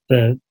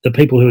the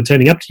people who are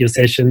turning up to your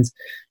sessions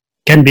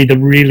can be the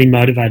really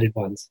motivated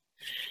ones?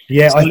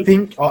 Yeah, so,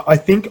 I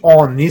think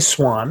on this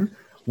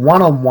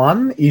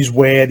one-on-one is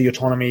where the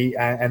autonomy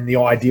and the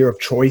idea of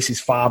choice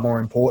is far more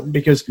important,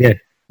 because this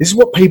is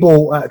what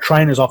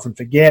trainers often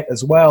forget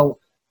as well.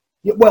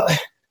 Well,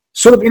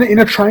 sort of in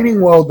a training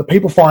world, the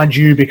people find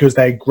you because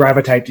they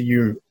gravitate to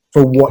you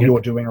for what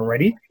you're doing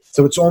already.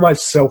 So it's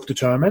almost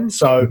self-determined.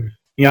 So,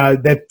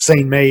 they've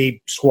seen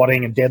me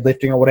squatting and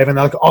deadlifting or whatever, and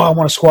they're like, oh, I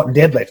want to squat and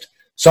deadlift.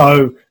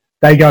 So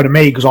they go to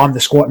me because I'm the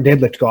squat and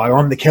deadlift guy, or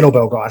I'm the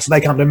kettlebell guy. So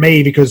they come to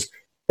me because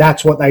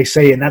that's what they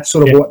see, and that's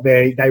sort of what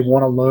they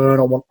want to learn,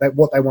 or what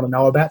they want to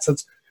know about. So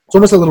it's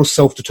almost a little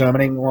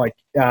self-determining,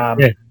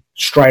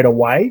 straight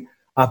away.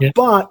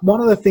 But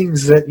one of the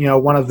things that,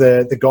 one of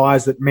the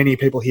guys that many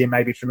people here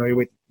may be familiar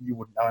with, you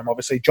wouldn't know him,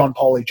 obviously, John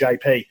Polly,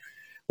 JP,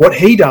 what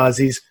he does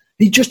is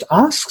he just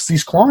asks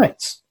his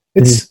clients,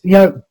 it's,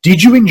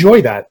 did you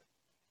enjoy that?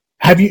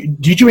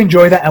 Did you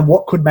enjoy that? And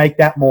what could make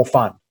that more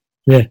fun?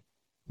 Yeah.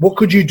 What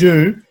could you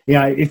do?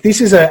 If this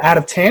is a out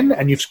of 10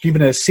 and you've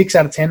given a 6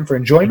 out of 10 for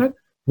enjoyment,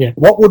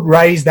 what would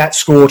raise that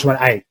score to an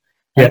 8?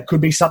 Yeah. It could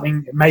be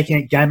something, making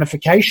it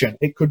gamification.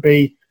 It could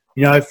be,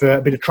 for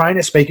a bit of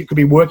trainer speak, it could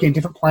be working in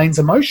different planes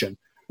of motion.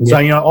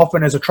 Yeah. So,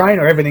 often as a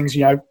trainer, everything's,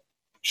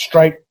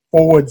 straight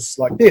forwards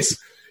like this.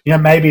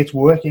 Maybe it's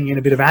working in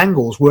a bit of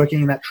angles,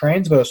 working in that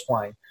transverse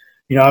plane.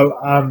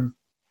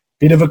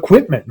 Bit of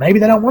equipment. Maybe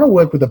they don't want to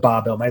work with a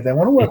barbell. Maybe they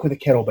want to work with a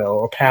kettlebell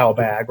or a power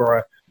bag or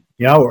a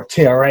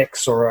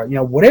TRX or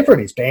whatever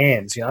it is,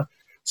 bands.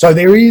 So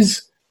there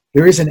is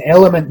an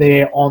element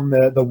there on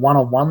the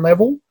one-on-one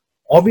level.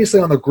 Obviously,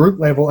 on the group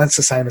level, that's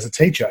the same as a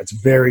teacher. It's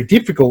very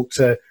difficult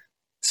to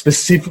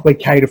specifically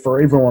cater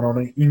for everyone on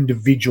an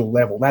individual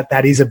level.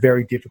 That is a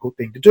very difficult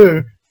thing to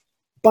do.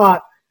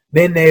 But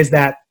then there's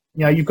that.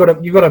 You've got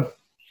to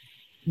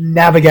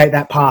navigate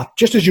that path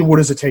just as you would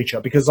as a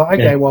teacher, because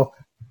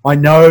I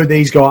know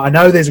these guys. I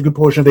know there's a good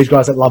portion of these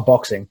guys that love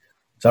boxing,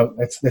 so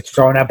let's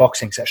throw in our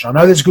boxing session. I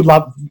know there's a good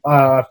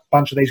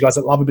bunch of these guys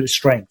that love a bit of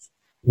strength,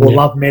 or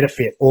love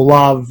MetaFit, or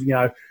love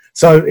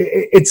So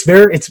it's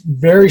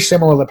very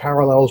similar. The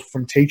parallels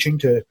from teaching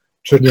to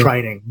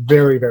training,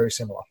 very, very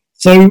similar.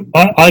 So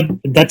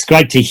that's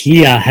great to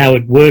hear how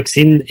it works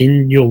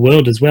in your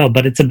world as well.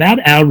 But it's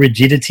about our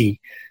rigidity.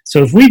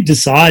 So if we've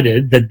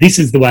decided that this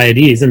is the way it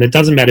is, and it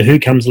doesn't matter who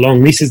comes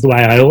along, this is the way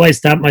I always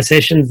start my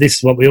sessions, this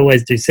is what we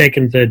always do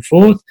second, third,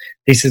 fourth,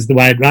 this is the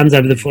way it runs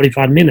over the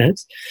 45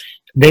 minutes,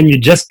 then you're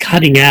just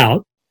cutting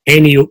out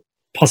any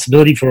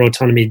possibility for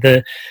autonomy.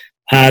 The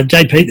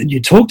JP that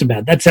you talked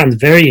about, that sounds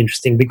very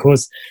interesting,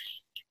 because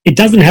it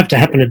doesn't have to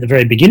happen at the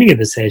very beginning of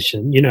the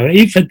session.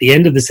 If at the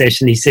end of the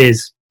session he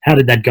says, how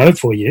did that go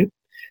for you?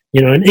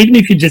 And even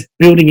if you're just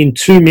building in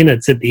 2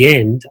 minutes at the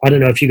end, I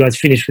don't know if you guys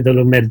finish with a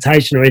little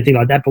meditation or anything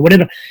like that, but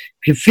whatever,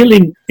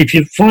 if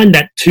you find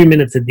that 2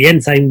 minutes at the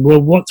end saying,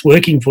 well, what's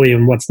working for you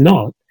and what's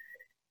not,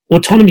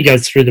 autonomy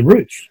goes through the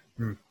roof.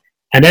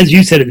 And as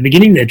you said at the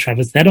beginning there,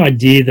 Travis, that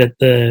idea that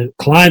the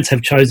clients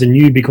have chosen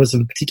you because of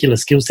a particular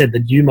skill set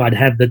that you might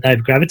have that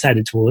they've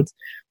gravitated towards,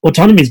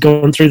 autonomy's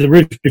gone through the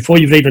roof before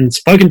you've even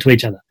spoken to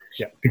each other,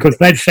 because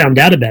they've found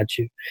out about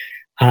you.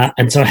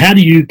 And so how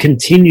do you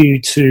continue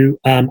to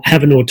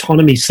have an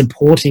autonomy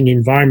supporting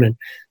environment?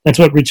 That's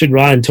what Richard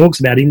Ryan talks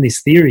about in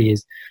this theory,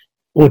 is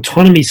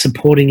autonomy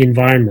supporting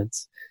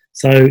environments.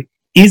 So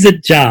is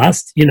it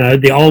just,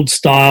 the old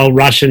style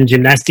Russian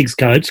gymnastics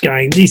coach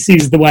going, this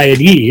is the way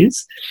it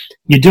is,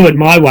 you do it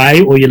my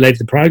way or you leave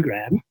the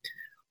program?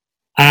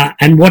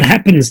 And what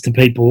happens to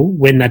people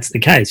when that's the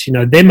case?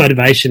 Their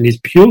motivation is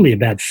purely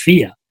about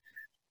fear.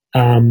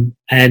 And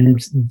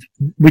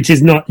which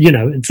is not,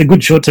 it's a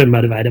good short-term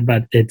motivator,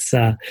 but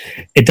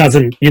it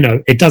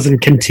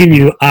doesn't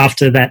continue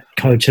after that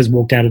coach has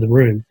walked out of the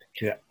room.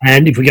 Yeah.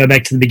 And if we go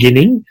back to the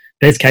beginning,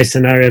 best case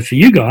scenario for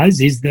you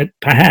guys is that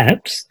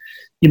perhaps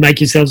you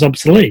make yourselves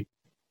obsolete,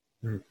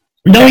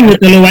 knowing that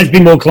there'll always be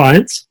more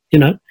clients,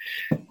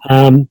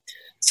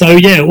 So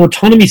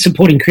autonomy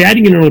supporting,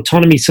 creating an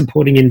autonomy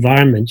supporting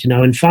environment,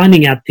 and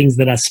finding out things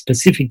that are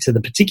specific to the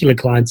particular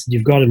clients that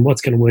you've got and what's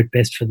going to work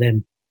best for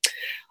them.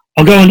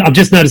 I'll go on. I've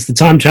just noticed the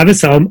time, Travis,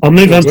 so I'll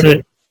move on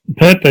to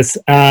purpose.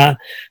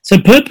 So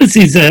purpose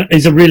is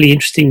a really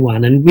interesting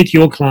one. And with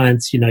your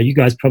clients, you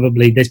guys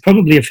there's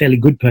probably a fairly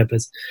good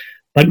purpose.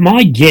 But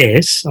my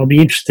guess, I'll be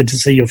interested to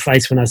see your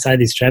face when I say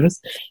this, Travis,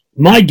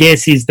 my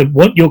guess is that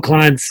what your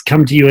clients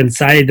come to you and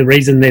say the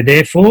reason they're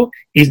there for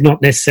is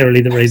not necessarily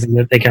the reason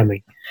that they're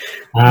coming.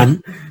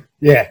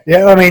 Yeah.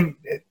 I mean,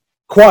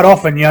 quite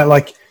often,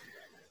 like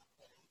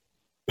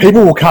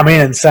people will come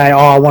in and say, "Oh,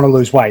 I want to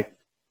lose weight."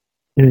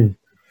 Mm.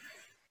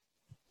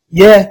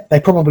 Yeah, they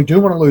probably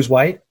do want to lose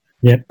weight.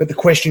 Yeah. But the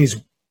question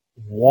is,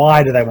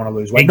 why do they want to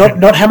lose weight? Exactly.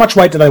 Not how much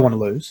weight do they want to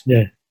lose.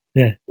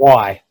 Yeah.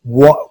 Why?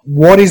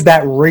 What is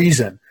that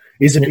reason?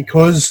 Is it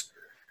because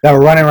they were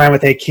running around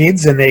with their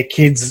kids and they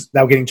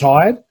were getting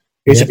tired?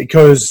 Is it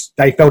because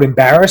they felt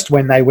embarrassed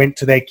when they went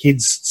to their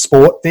kids'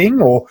 sport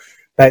thing, or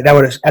they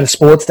were at a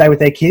sports day with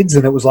their kids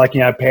and it was like,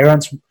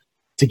 parents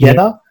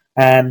together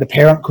and the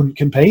parent couldn't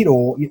compete?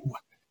 Or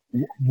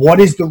what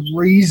is the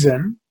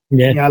reason?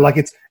 Yeah. Like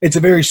it's a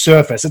very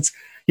surface. It's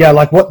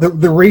like what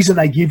the reason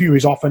they give you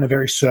is often a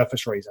very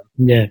surface reason.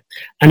 Yeah.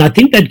 And I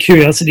think that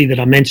curiosity that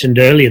I mentioned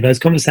earlier, those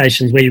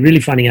conversations where you're really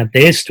finding out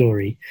their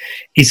story,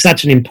 is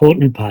such an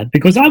important part,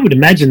 because I would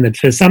imagine that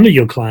for some of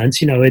your clients,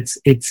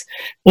 it's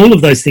all of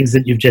those things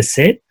that you've just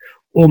said,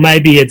 or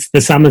maybe it's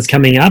the summer's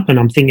coming up and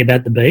I'm thinking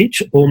about the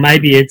beach, or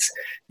maybe it's,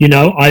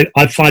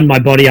 I find my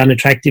body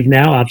unattractive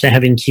now after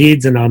having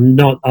kids and I'm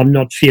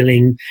not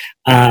feeling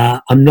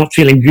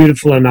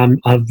beautiful and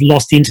I've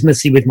lost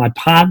intimacy with my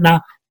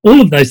partner. All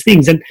of those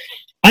things. And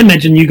I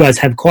imagine you guys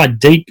have quite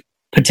deep,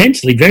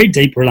 potentially very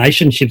deep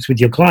relationships with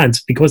your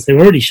clients because they're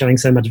already showing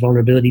so much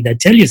vulnerability. They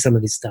tell you some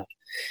of this stuff.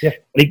 Yeah.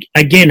 But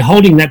again,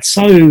 holding that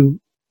so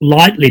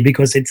lightly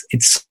because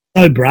it's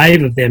so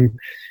brave of them.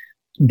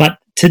 But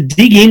to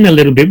dig in a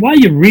little bit, why are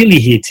you really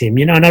here, Tim?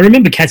 And I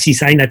remember Cassie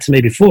saying that to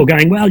me before,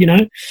 going, well,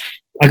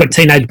 I got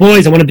teenage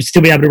boys. I want to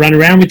still be able to run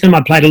around with them.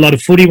 I played a lot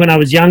of footy when I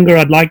was younger.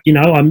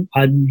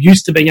 I'm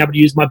used to being able to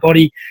use my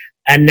body.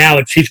 And now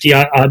at 50,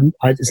 I'm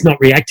it's not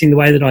reacting the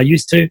way that I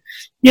used to.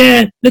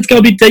 Yeah, let's go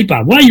a bit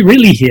deeper. Why are you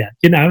really here?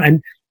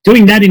 And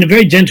doing that in a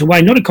very gentle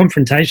way, not a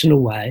confrontational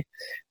way.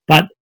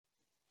 But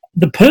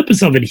the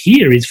purpose of it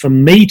here is for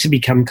me to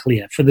become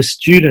clear, for the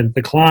student,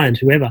 the client,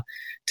 whoever,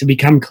 to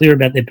become clear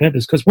about their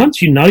purpose. Because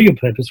once you know your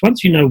purpose,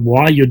 once you know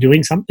why you're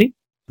doing something,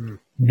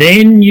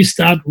 then you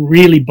start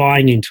really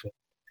buying into it.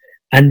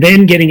 And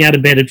then getting out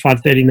of bed at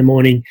 5:30 in the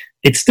morning,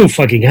 it's still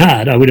fucking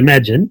hard, I would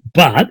imagine,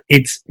 but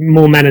it's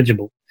more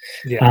manageable.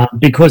 Yeah.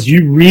 Because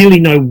you really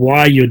know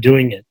why you're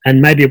doing it.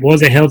 And maybe it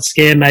was a health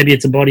scare, maybe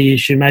it's a body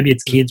issue, maybe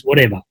it's kids,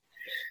 whatever.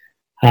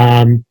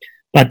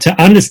 But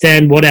to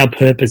understand what our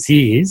purpose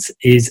is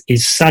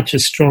such a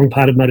strong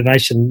part of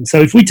motivation.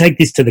 So if we take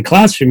this to the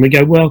classroom, we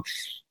go, well,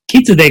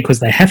 kids are there because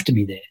they have to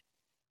be there.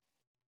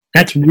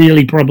 That's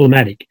really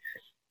problematic.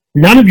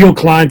 None of your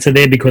clients are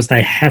there because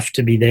they have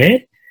to be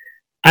there.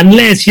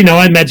 Unless,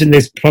 I imagine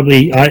there's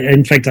probably,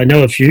 in fact, I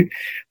know a few,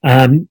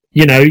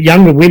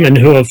 younger women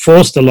who are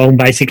forced along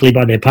basically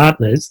by their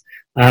partners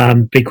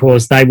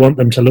because they want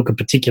them to look a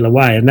particular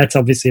way. And that's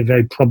obviously a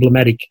very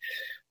problematic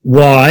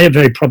a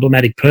very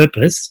problematic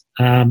purpose.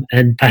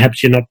 And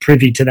perhaps you're not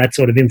privy to that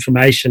sort of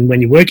information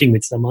when you're working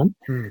with someone.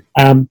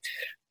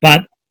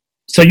 But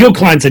so your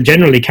clients are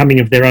generally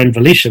coming of their own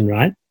volition,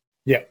 right?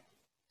 Yeah.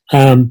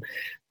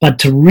 But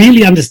to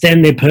really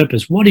understand their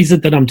purpose, what is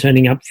it that I'm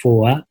turning up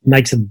for,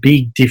 makes a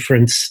big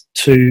difference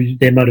to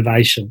their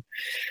motivation.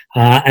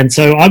 And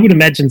so I would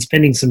imagine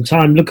spending some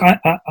time. Look,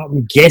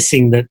 I'm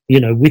guessing that,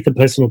 with a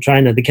personal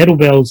trainer, the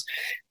kettlebells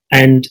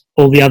and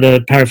all the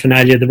other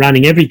paraphernalia, the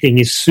running, everything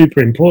is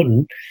super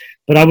important.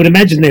 But I would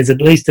imagine there's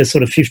at least a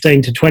sort of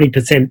 15 to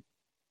 20%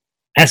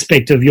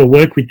 aspect of your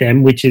work with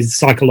them, which is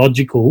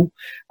psychological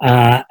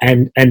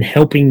and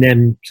helping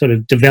them sort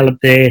of develop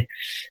their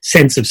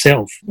sense of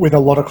self. With a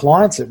lot of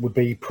clients, it would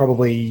be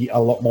probably a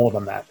lot more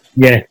than that.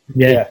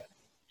 Yeah,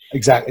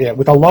 exactly. Yeah.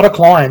 With a lot of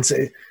clients,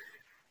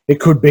 it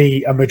could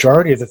be a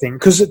majority of the thing,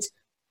 because it's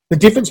the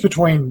difference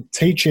between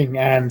teaching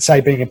and,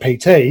 say, being a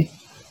PT.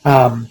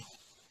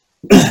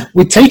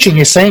 With teaching,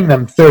 you're seeing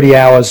them 30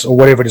 hours or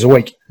whatever it is a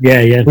week.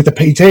 Yeah. With the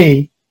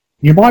PT,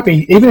 you might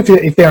be, even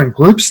if they're in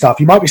group stuff,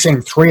 you might be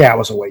seeing 3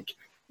 hours a week.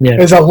 Yeah.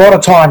 There's a lot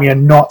of time you're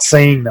not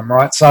seeing them,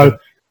 right? So,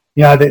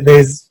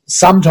 there's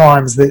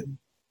sometimes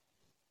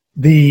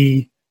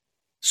the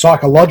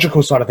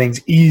psychological side of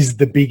things is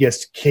the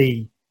biggest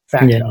key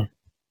factor.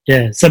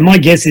 Yeah. So my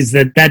guess is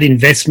that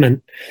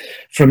investment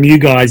from you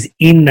guys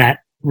in that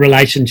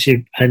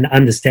relationship and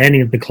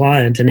understanding of the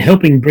client and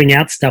helping bring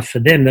out stuff for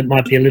them that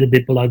might be a little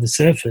bit below the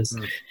surface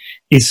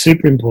is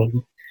super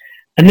important.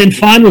 And then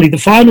finally, the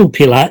final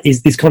pillar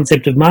is this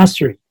concept of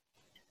mastery.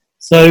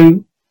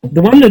 So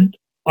the one that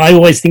I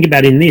always think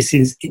about in this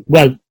is,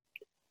 well,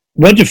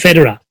 Roger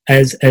Federer,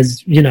 as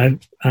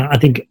I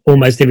think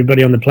almost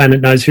everybody on the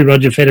planet knows who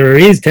Roger Federer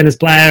is, tennis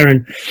player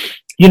and,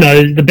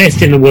 the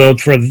best in the world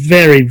for a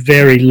very,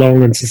 very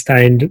long and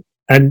sustained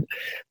and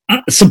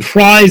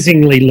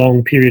surprisingly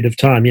long period of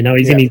time.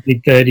 He's in his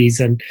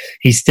mid-30s and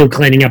he's still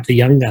cleaning up the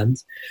young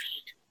guns.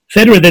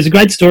 Federer, there's a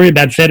great story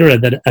about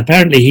Federer that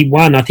apparently he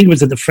won, I think it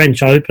was at the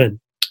French Open,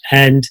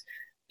 and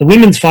the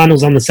women's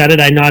finals on the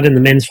Saturday night and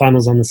the men's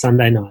finals on the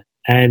Sunday night.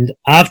 And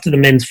after the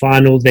men's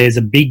final, there's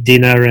a big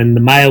dinner and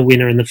the male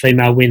winner and the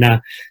female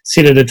winner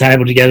sit at a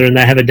table together and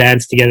they have a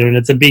dance together, and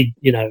it's a big,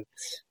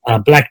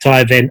 black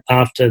tie event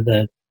after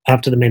the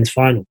men's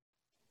final.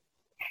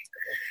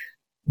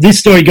 this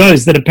story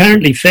goes that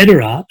apparently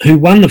Federer, who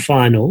won the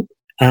final,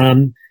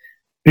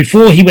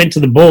 before he went to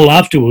the ball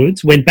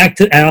afterwards, went back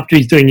to, after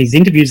he's doing his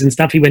interviews and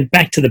stuff, he went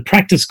back to the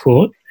practice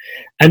court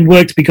and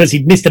worked because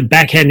he'd missed a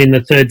backhand in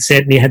the third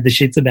set and he had the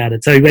shits about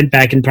it. So he went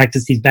back and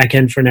practiced his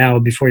backhand for an hour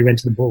before he went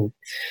to the ball.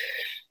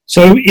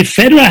 So if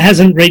Federer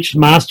hasn't reached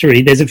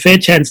mastery, there's a fair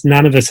chance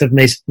none of us have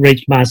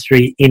reached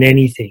mastery in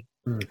anything.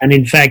 And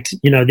in fact,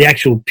 the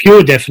actual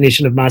pure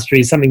definition of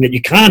mastery is something that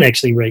you can't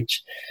actually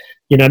reach.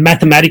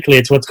 Mathematically,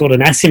 it's what's called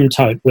an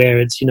asymptote,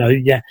 where it's, you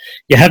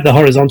have the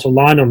horizontal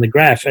line on the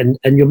graph and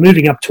you're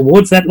moving up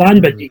towards that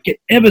line, but you get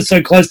ever so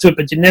close to it,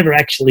 but you never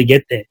actually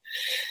get there.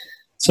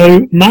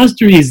 So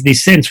mastery is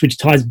this sense which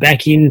ties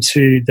back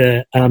into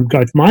the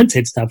growth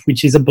mindset stuff,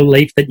 which is a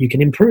belief that you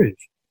can improve.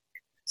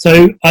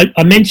 So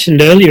I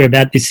mentioned earlier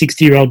about this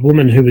 60-year-old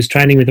woman who was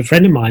training with a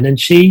friend of mine, and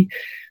she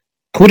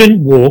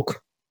couldn't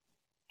walk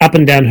up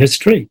and down her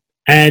street.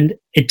 And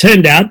it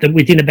turned out that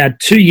within about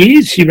 2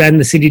 years, she ran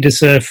the City to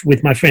Surf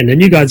with my friend.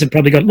 And you guys have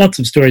probably got lots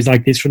of stories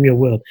like this from your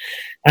world.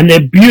 And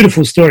they're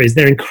beautiful stories.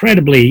 They're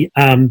incredibly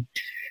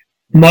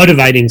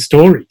motivating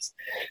stories.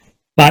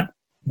 But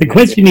the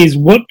question is,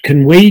 what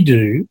can we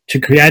do to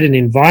create an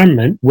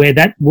environment where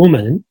that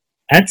woman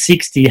at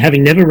 60,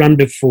 having never run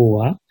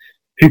before,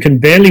 who can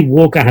barely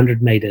walk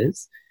 100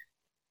 metres,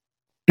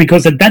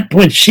 because at that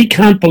point she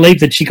can't believe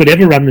that she could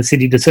ever run the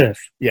City to Surf.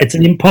 Yeah. It's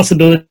an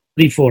impossibility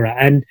for her.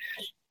 And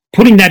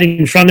putting that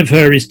in front of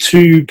her is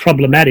too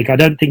problematic. I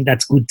don't think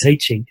that's good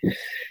teaching.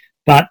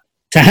 But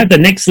to have the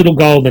next little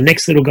goal, the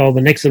next little goal,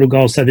 the next little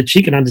goal, so that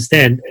she can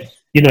understand,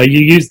 you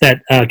used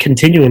that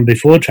continuum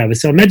before,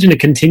 Travis. So imagine a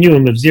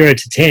continuum of 0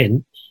 to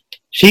 10.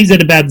 She's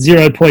at about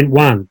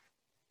 0.1.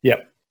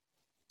 Yep.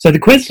 So the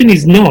question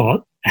is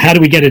not, how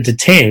do we get it to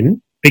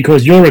 10?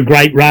 Because you're a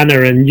great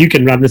runner and you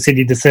can run the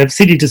City to Surf.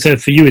 City to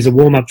Surf for you is a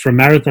warm-up for a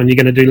marathon you're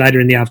going to do later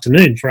in the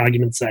afternoon, for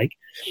argument's sake.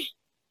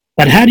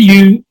 But how do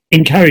you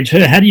encourage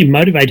her? How do you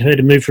motivate her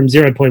to move from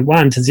 0.1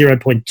 to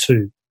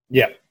 0.2?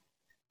 Yeah.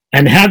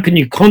 And how can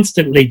you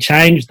constantly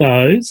change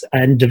those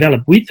and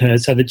develop with her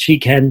so that she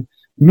can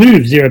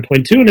move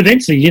 0.2? And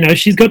eventually,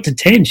 she's got to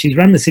 10. She's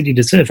run the City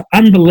to Surf.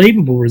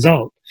 Unbelievable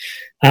result.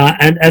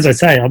 And as I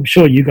say, I'm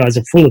sure you guys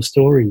are full of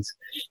stories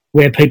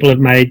where people have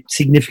made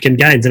significant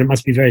gains, and it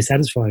must be very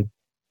satisfying.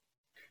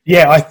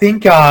 Yeah, I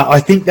think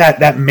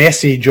that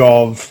message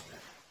of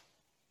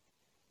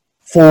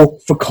for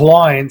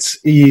clients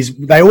is,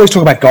 they always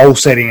talk about goal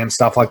setting and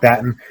stuff like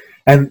that,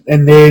 and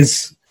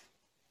there's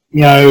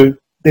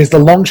there's the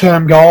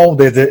long-term goal,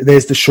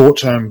 there's the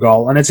short-term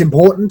goal, and it's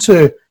important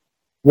to,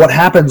 what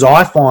happens,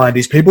 I find,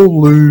 is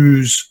people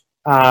lose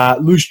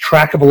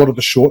track of a lot of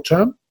the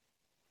short-term.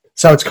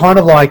 So it's kind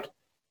of like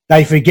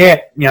they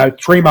forget,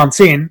 3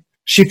 months in,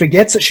 she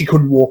forgets that she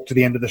couldn't walk to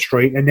the end of the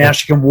street, and now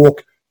she can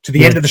walk to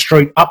the end of the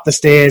street, up the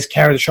stairs,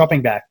 carry the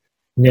shopping bag.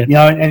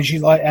 Yeah. And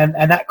she's like, and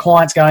that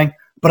client's going,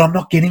 but I'm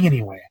not getting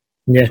anywhere.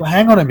 Yeah. So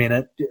hang on a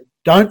minute.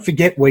 Don't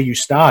forget where you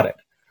started.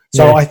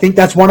 So I think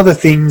that's one of the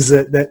things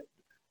that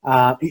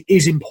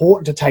is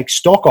important to take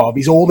stock of,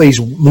 is all these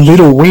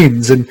little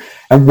wins and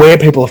where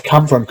people have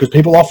come from, because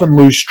people often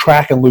lose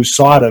track and lose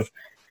sight of,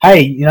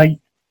 hey,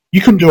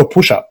 you couldn't do a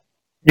push-up.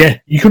 Yeah.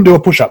 You couldn't do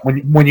a push-up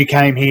when you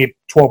came here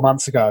 12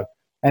 months ago.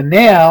 And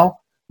now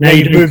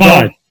you've moved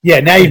on.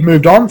 Yeah, now you've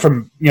moved on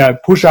from,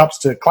 push-ups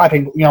to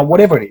clapping,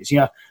 whatever it is.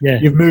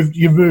 You've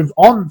moved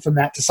on from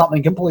that to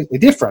something completely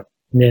different.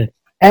 Yeah.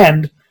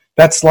 And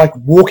that's like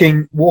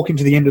walking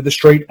to the end of the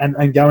street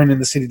and going in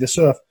the City to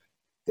Surf.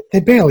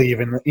 They're barely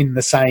even in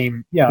the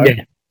same,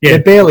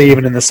 they're barely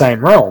even in the same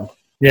realm.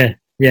 Yeah,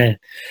 yeah.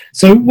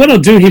 So what I'll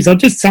do is I'll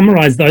just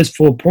summarize those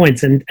 4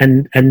 points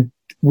and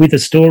with a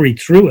story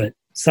through it.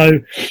 So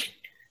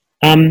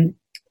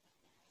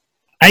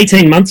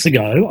 18 months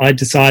ago, I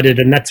decided,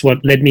 and that's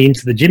what led me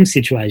into the gym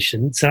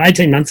situation. So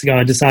 18 months ago,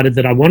 I decided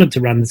that I wanted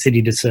to run the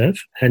City to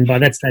Surf. And by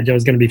that stage, I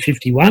was going to be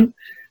 51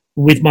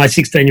 with my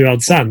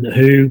 16-year-old son,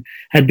 who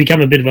had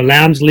become a bit of a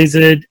lounge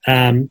lizard.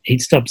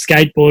 He'd stopped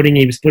skateboarding.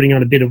 He was putting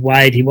on a bit of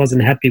weight. He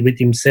wasn't happy with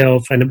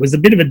himself. And it was a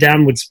bit of a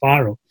downward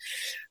spiral.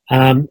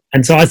 And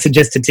so I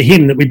suggested to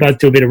him that we both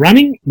do a bit of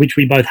running, which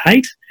we both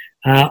hate.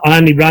 I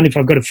only run if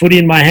I've got a footy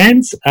in my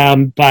hands.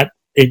 But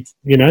we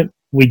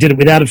did it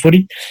without a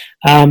footy.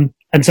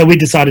 And so we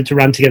decided to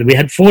run together. We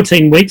had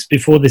 14 weeks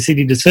before the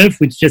City to Surf,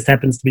 which just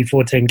happens to be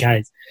 14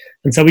 Ks.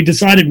 And so we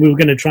decided we were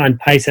going to try and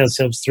pace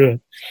ourselves through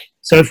it.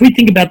 So if we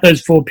think about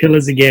those 4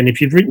 pillars again,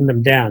 if you've written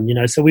them down,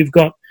 so we've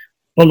got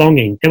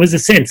belonging. There was a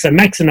sense. So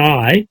Max and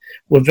I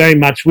were very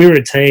much, we were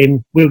a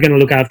team. We were going to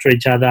look after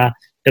each other.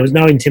 There was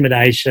no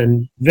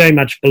intimidation. Very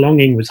much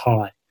belonging was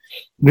high.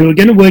 We were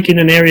going to work in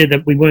an area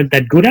that we weren't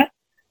that good at,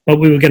 but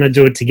we were going to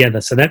do it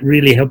together. So that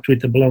really helped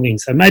with the belonging.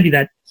 So maybe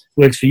that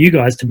works for you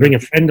guys, to bring a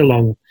friend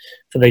along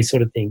for these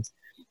sort of things.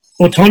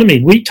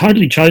 Autonomy. We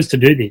totally chose to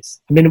do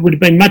this. I mean, it would have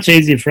been much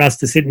easier for us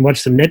to sit and watch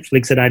some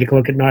Netflix at 8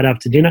 o'clock at night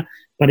after dinner,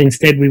 but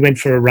instead we went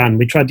for a run.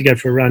 We tried to go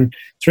for a run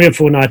 3 or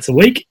 4 nights a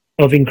week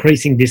of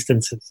increasing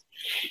distances.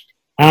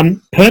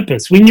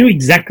 Purpose. We knew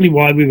exactly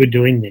why we were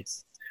doing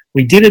this.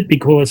 We did it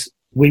because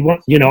we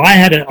want, I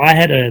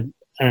had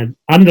an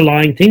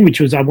underlying thing, which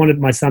was I wanted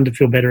my son to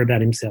feel better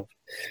about himself.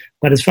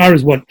 But as far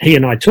as what he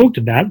and I talked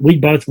about, we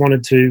both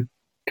wanted to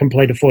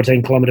complete a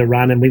 14-kilometre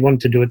run, and we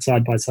wanted to do it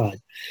side by side.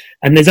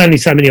 And there's only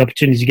so many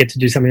opportunities you get to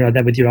do something like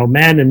that with your old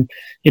man, and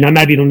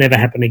maybe it'll never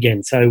happen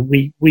again. So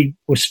we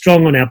were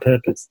strong on our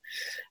purpose.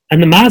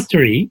 And the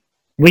mastery,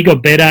 we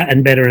got better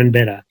and better and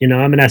better.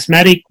 I'm an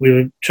asthmatic. We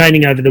were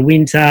training over the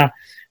winter.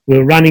 We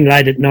were running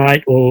late at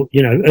night or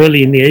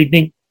early in the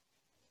evening,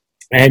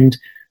 and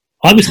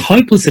I was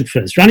hopeless at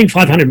first. Running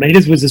 500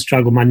 metres was a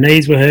struggle. My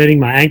knees were hurting,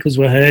 my ankles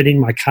were hurting,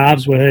 my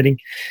calves were hurting.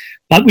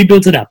 But we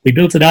built it up.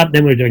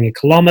 Then we were doing a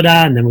kilometre,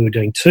 and then we were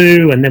doing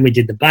 2, and then we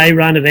did the Bay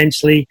Run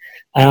eventually.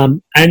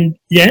 On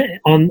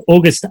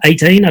August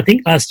 18, I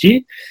think, last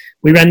year,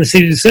 we ran the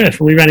City to Surf,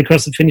 and we ran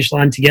across the finish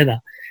line together.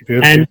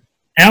 Beautiful. And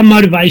our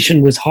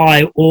motivation was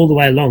high all the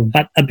way along.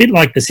 But a bit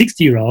like the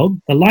 60-year-old,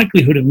 the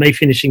likelihood of me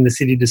finishing the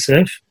City to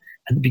Surf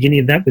at the beginning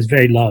of that was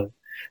very low.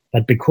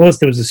 But because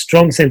there was a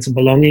strong sense of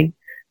belonging,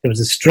 there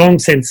was a strong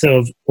sense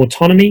of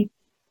autonomy,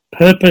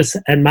 purpose,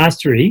 and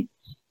mastery,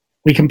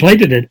 we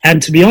completed it.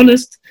 And to be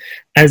honest,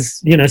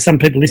 as some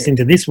people listening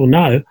to this will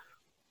know,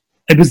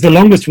 it was the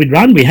longest we'd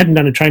run. We hadn't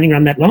done a training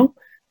run that long,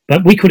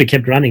 but we could have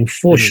kept running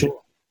for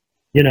sure.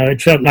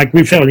 It felt like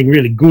we were feeling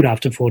really good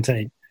after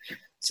 14.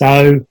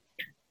 So,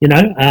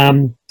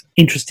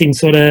 interesting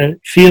sort of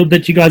field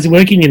that you guys are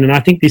working in. And I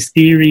think this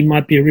theory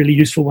might be a really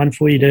useful one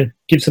for you to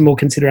give some more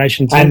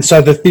consideration to. And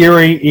so the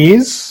theory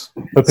is,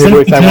 for people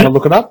if they want to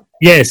look it up?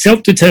 Yeah,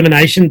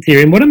 self-determination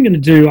theory. And what I'm going to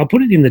do, I'll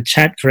put it in the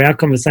chat for our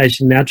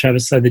conversation now,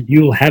 Travis, so that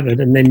you'll have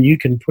it, and then you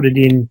can put it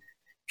in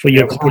for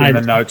your client. Put it in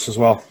the notes as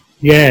well.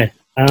 Yeah,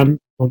 I'll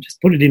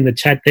just put it in the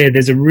chat there.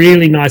 There's a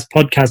really nice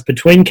podcast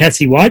between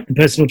Cassie White, the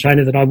personal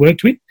trainer that I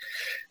worked with.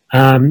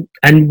 And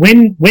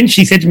when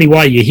she said to me, "Why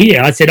are you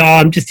here?" I said,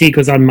 "I'm just here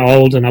because I'm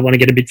old and I want to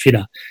get a bit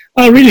fitter."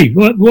 "Oh, really?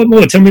 What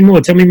more? Tell me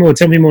more, tell me more,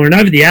 tell me more." And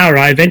over the hour,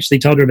 I eventually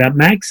told her about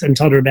Max and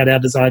told her about our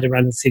desire to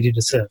run the City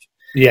to Surf.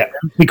 Yeah.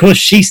 Because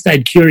she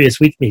stayed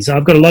curious with me. So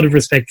I've got a lot of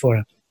respect for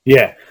her.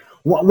 Yeah.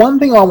 One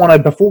thing I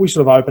wanted, before we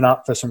sort of open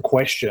up for some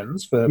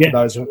questions for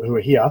those who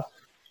are here,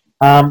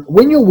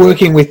 when you're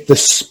working with the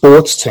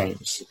sports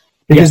teams,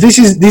 because this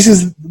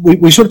is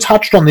we sort of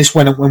touched on this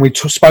when we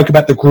spoke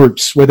about the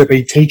groups, whether it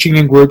be teaching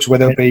in groups,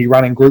 whether it be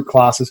running group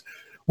classes.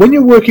 When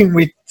you're working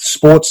with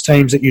sports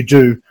teams that you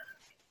do,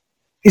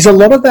 is a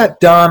lot of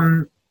that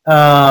done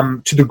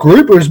to the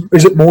group, or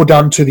is it more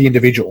done to the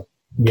individual?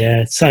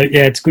 Yeah, so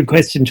it's a good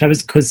question,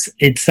 Travis, because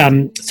it's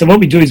so what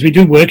we do is we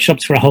do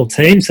workshops for a whole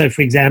team. So,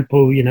 for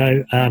example,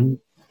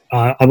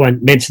 I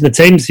won't mention the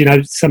teams,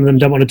 some of them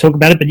don't want to talk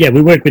about it, but yeah,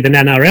 we work with an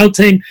NRL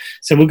team.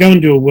 So we'll go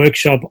and do a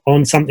workshop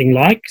on something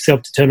like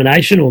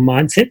self-determination or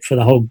mindset for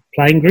the whole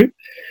playing group.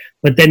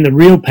 But then the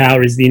real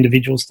power is the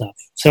individual stuff.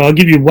 So I'll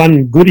give you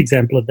one good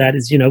example of that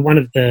is, one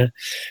of the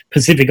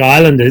Pacific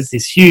Islanders,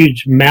 this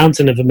huge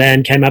mountain of a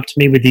man came up to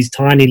me with his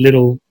tiny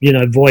little,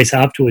 voice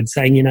afterwards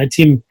saying,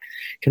 "Tim,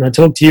 can I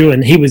talk to you?"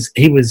 And he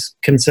was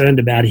concerned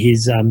about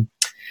his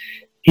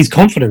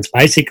confidence,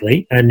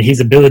 basically, and his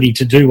ability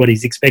to do what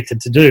he's expected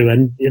to do.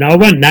 And, I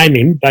won't name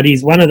him, but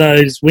he's one of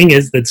those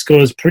wingers that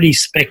scores pretty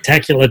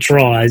spectacular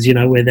tries,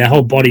 where their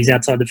whole body's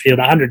outside the field,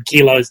 100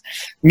 kilos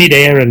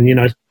mid-air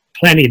and,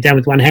 planting it down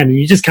with one hand. And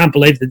you just can't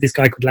believe that this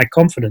guy could lack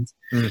confidence.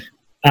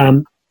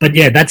 But,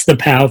 yeah, that's the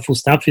powerful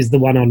stuff, is the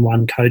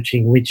one-on-one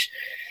coaching, which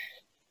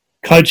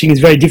coaching is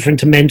very different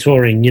to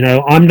mentoring.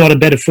 I'm not a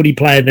better footy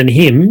player than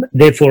him,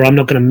 therefore I'm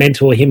not going to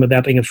mentor him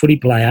about being a footy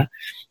player.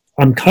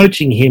 I'm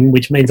coaching him,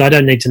 which means I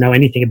don't need to know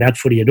anything about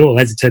footy at all.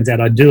 As it turns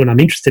out, I do, and I'm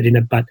interested in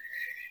it. But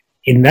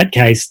in that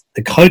case,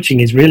 the coaching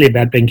is really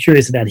about being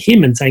curious about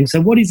him and saying,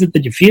 "So what is it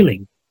that you're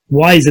feeling?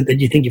 Why is it that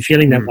you think you're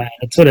feeling that way?"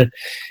 It's sort of,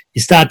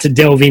 you start to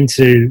delve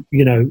into,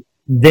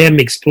 them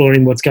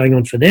exploring what's going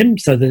on for them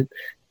so that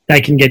they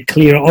can get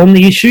clear on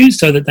the issues,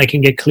 so that they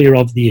can get clear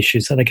of the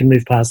issues, so they can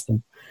move past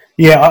them.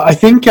 Yeah, I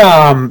think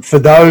for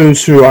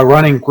those who are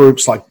running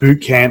groups like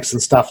boot camps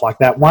and stuff like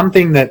that, one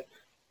thing that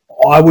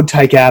I would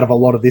take out of a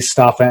lot of this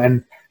stuff,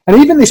 and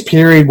even this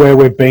period where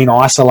we've been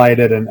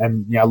isolated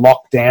and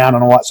locked down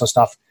and all that sort of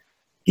stuff,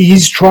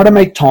 is try to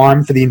make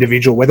time for the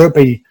individual, whether it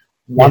be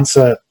once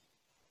a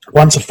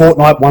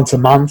fortnight, once a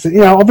month.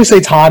 Obviously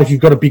it's hard if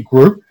you've got a big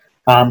group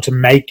to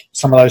make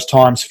some of those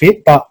times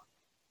fit, but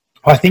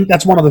I think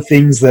that's one of the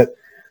things that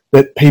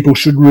people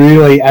should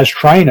really, as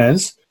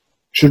trainers,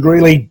 should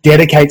really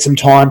dedicate some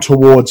time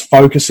towards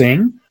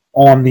focusing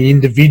on the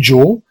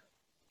individual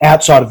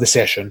outside of the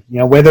session,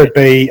 whether it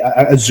be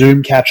a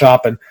Zoom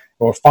catch-up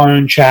or a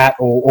phone chat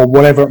or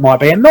whatever it might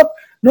be. And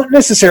not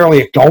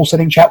necessarily a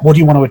goal-setting chat, what do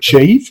you want to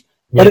achieve,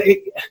 but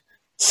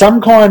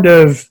some kind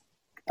of,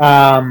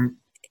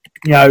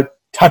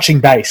 touching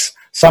base,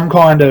 some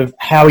kind of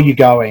how are you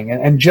going,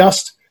 and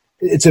just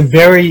it's a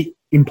very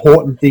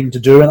important thing to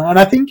do. And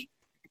I think,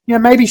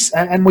 maybe,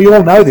 and we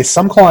all know this,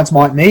 some clients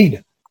might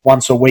need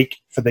once a week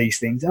for these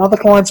things, and other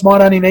clients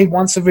might only need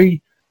once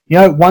every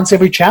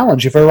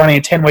challenge. If they're running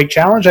a 10-week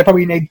challenge, they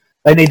probably need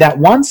that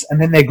once, and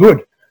then they're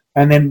good.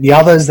 And then the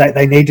others,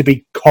 they need to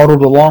be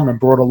coddled along and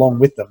brought along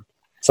with them.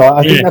 So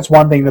I think that's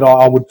one thing that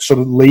I would sort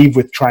of leave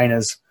with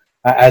trainers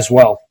as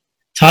well.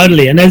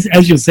 Totally. And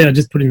as you'll see, I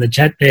just put in the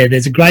chat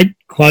there's a great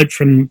quote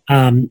from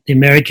the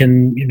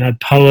American,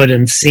 poet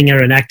and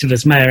singer and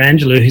activist Maya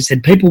Angelou, who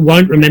said, people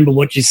won't remember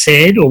what you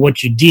said or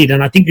what you did.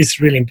 And I think this is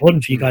really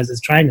important for you guys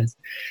as trainers.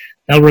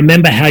 They'll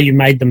remember how you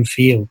made them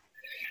feel.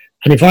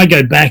 And if I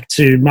go back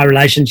to my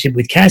relationship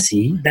with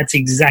Cassie, that's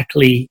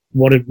exactly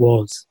what it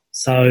was.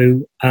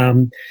 So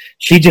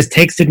she just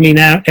texted me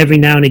every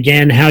now and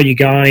again, how are you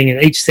going?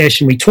 And each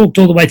session, we talked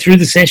all the way through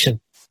the session.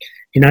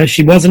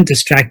 She wasn't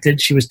distracted.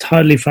 She was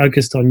totally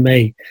focused on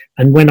me.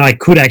 And when I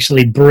could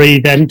actually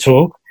breathe and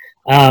talk,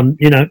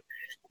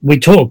 we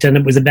talked, and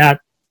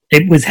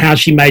it was how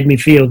she made me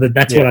feel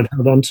that's what I'd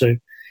held on to.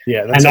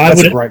 Yeah, that's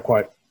a great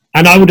quote.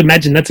 And I would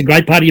imagine that's a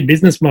great part of your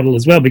business model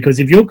as well, because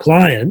if your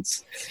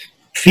clients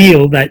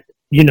feel that,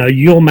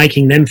 you're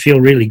making them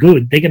feel really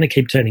good, they're going to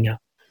keep turning up.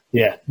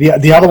 Yeah.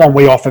 The other one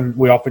we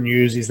often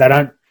use is they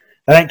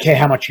don't care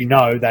how much you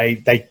know,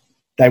 they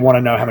want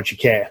to know how much you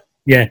care.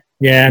 Yeah.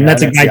 Yeah, and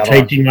that's a great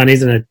teaching one,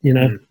 isn't it?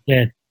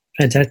 Yeah,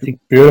 fantastic.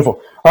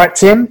 Beautiful. All right,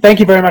 Tim, thank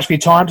you very much for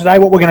your time today.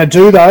 What we're going to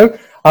do, though,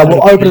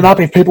 we'll open it up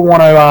if people want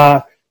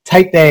to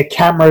take their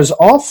cameras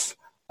off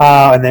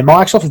and their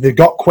mics off. If they've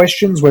got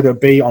questions, whether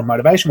it be on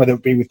motivation, whether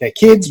it be with their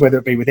kids, whether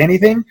it be with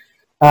anything,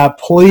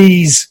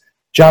 please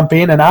jump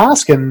in and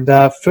ask. And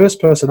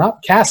first person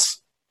up, Cass,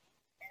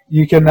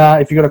 you can,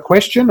 if you've got a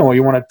question or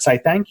you want to say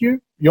thank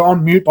you, you're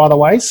on mute, by the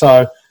way,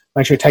 so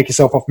make sure you take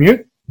yourself off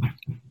mute.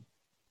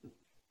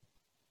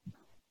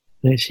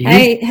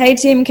 Hey,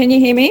 Tim, can you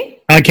hear me?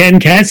 I can,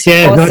 Cass,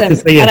 yeah. Awesome. Nice to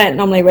see you. I don't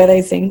normally wear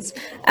these things.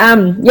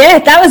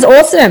 That was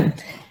awesome.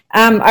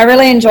 I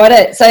really enjoyed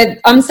it. So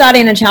I'm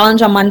starting a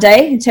challenge on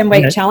Monday, a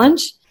 10-week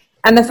challenge,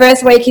 and the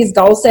first week is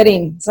goal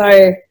setting.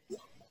 So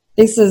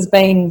this has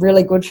been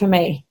really good for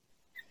me.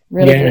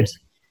 Really good.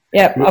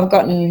 Yep, I've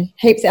gotten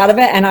heaps out of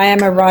it, and I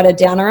am a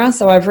writer-downerer,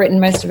 so I've written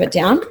most of it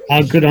down.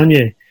 Oh, good on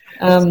you.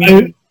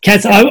 So,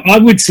 Cass, I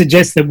would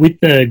suggest that with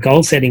the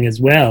goal setting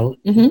as well,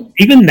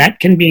 even that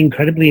can be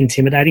incredibly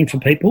intimidating for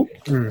people.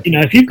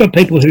 If you've got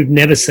people who've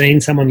never seen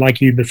someone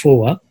like you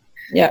before,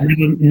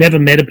 never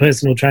met a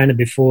personal trainer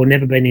before,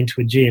 never been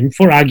into a gym,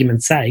 for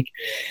argument's sake,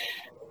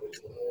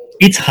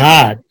 it's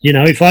hard.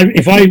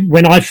 If I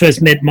when I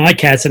first met my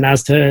Cass and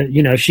asked her,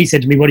 she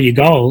said to me, what are your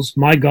goals?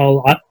 My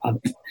goal, I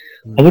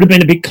would have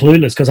been a bit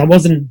clueless because I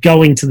wasn't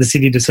going to the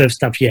city to surf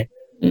stuff yet.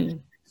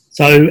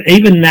 So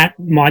even that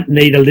might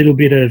need a little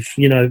bit of,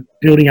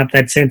 building up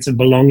that sense of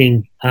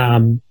belonging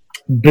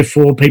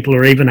before people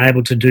are even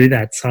able to do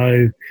that.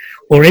 So,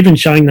 or even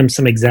showing them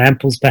some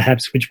examples,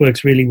 perhaps, which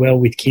works really well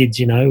with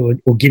kids,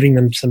 or giving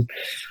them some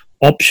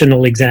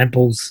optional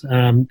examples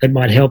that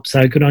might help.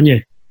 So good on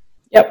you.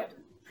 Yep.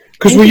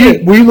 Because were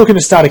you looking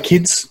to start a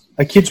kids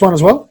one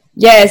as well?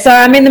 Yeah, so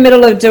I'm in the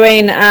middle of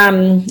doing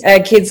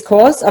a kids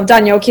course. I've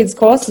done your kids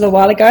course a little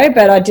while ago,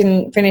 but I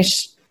didn't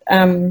finish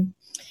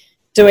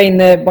doing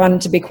the one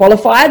to be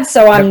qualified.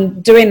 So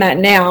I'm doing that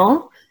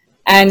now.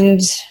 And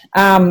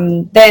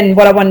then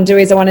what I want to do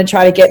is I want to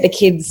try to get the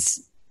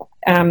kids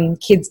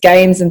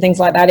games and things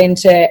like that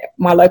into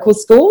my local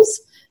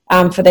schools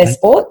for their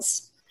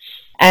sports,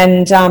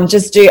 and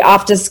just do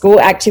after school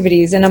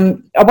activities. And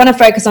I want to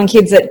focus on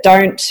kids that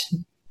don't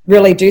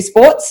really do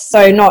sports,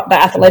 so not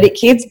the athletic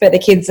kids, but the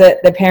kids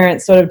that the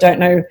parents sort of don't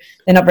know,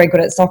 they're not very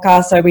good at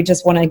soccer, so we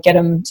just want to get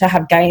them to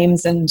have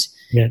games and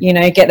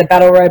get the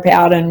battle rope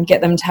out and get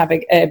them to have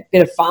a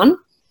bit of fun.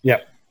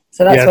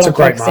 So that's what I'm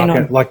focusing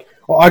on. Like,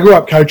 I grew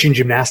up coaching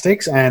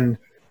gymnastics, and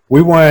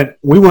we weren't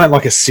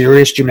like a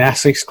serious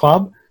gymnastics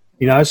club,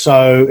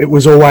 so it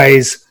was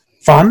always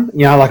fun.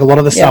 Like a lot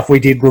of the stuff we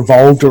did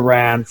revolved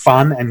around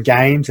fun and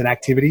games and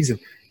activities,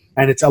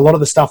 and it's a lot of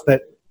the stuff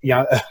that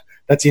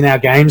that's in our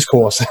games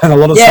course, and a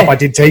lot of stuff I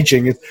did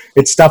teaching.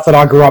 It's stuff that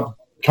I grew up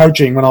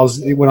coaching when I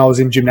was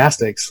in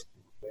gymnastics.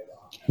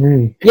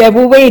 Yeah,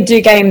 well, we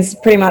do games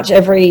pretty much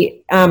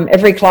every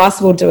class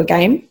will do a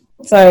game.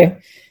 So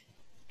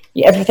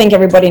I think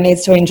everybody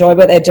needs to enjoy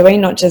what they're doing,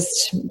 not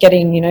just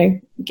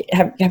getting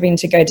having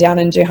to go down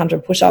and do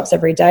 100 push-ups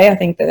every day. I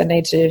think that they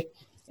need to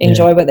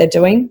enjoy what they're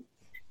doing.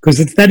 Because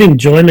it's that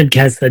enjoyment,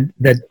 Cass,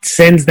 that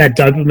sends that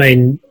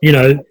dopamine,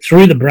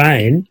 through the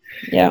brain.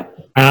 Yeah.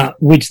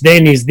 Which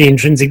then is the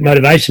intrinsic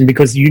motivation,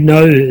 because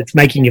it's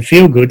making you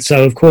feel good.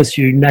 So, of course,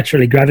 you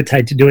naturally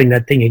gravitate to doing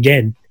that thing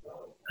again.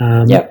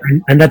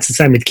 And that's the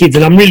same with kids.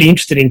 And I'm really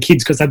interested in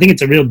kids because I think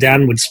it's a real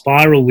downward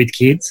spiral with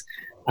kids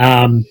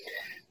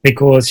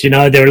because,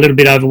 they're a little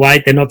bit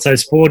overweight, they're not so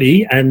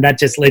sporty, and that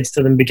just leads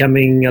to them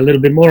becoming a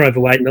little bit more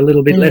overweight and a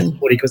little bit less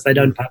sporty because they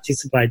don't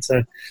participate.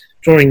 So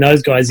drawing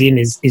those guys in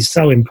is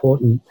so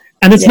important.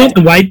 And it's not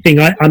the weight thing.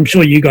 I'm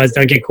sure you guys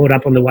don't get caught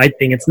up on the weight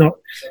thing. It's not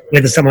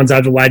whether someone's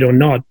overweight or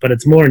not, but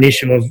it's more an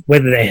issue of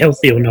whether they're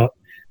healthy or not.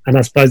 And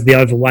I suppose the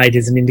overweight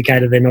is an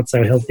indicator they're not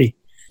so healthy.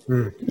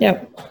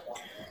 Yeah,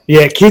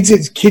 kids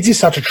is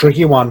such a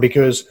tricky one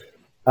because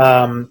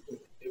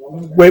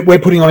we're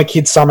putting on a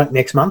kids summit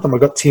next month, and we've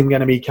got Tim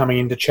going to be coming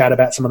in to chat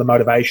about some of the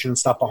motivation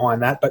stuff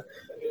behind that. But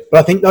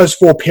I think those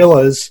 4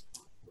 pillars,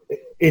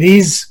 it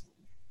is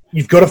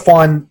you've got to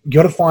find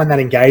that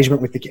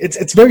engagement with the kids.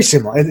 It's very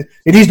similar.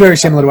 It is very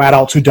similar to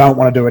adults who don't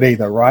want to do it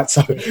either, right?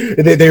 So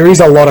there is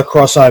a lot of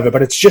crossover,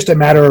 but it's just a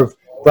matter of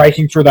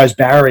breaking through those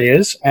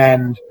barriers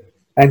and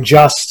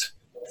just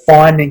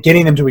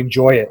getting them to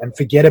enjoy it and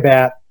forget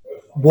about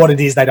what it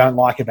is they don't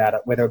like about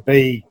it, whether it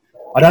be,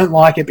 I don't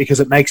like it because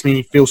it makes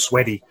me feel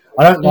sweaty.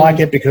 I don't like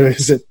it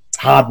because it's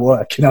hard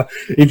work. You know,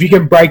 if you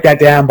can break that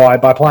down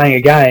by playing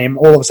a game,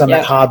 all of a sudden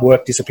that hard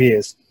work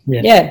disappears.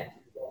 Yeah,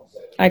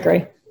 I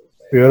agree.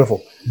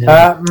 Beautiful.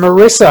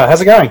 Marissa,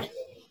 how's it going?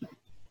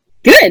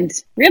 Good,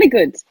 really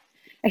good.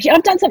 Actually,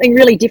 I've done something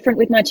really different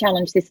with my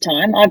challenge this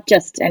time.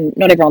 And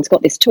not everyone's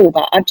got this tool,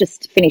 but I've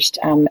just finished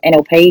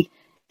NLP,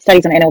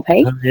 studies on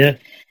NLP. Yeah.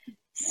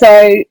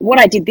 So what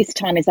I did this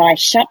time is I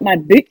shut my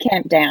boot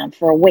camp down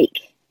for a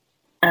week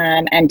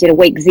and did a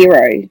week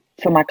 0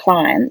 for my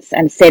clients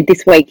and said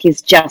this week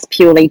is just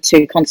purely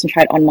to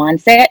concentrate on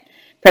mindset,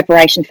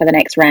 preparation for the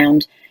next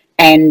round.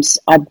 And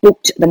I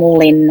booked them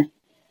all in.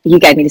 You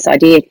gave me this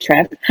idea,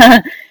 Trav,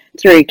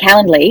 through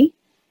Calendly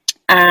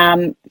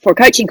for a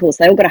coaching course.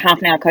 They all got a half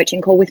an hour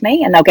coaching call with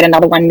me and they'll get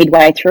another one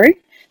midway through.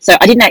 So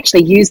I didn't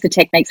actually use the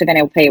techniques of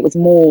NLP. It was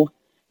more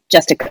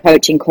just a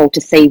coaching call to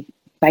see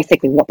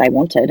basically what they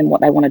wanted and what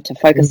they wanted to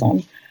focus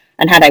on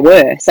and how they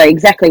were. So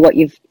exactly what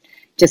you've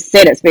just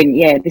said,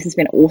 this has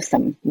been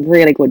awesome,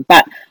 really good.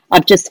 But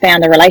I've just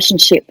found the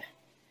relationship,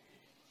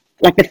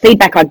 like the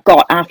feedback I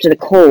got after the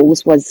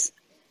calls was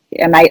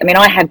amazing. I mean,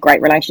 I have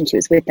great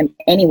relationships with them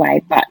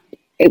anyway, but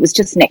it was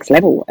just next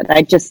level.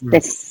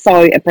 They're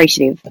so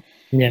appreciative.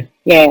 Yeah.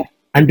 Yeah.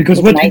 And because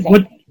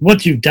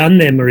what you've done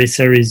there,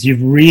 Marissa, is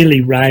you've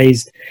really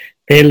raised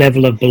their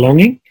level of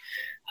belonging,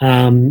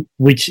 and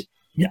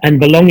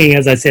belonging,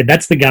 as I said,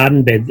 that's the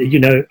garden bed. You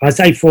know, I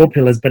say 4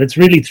 pillars, but it's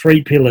really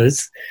 3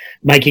 pillars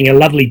making a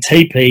lovely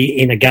teepee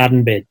in a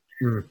garden bed.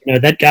 You know,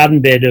 that garden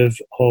bed of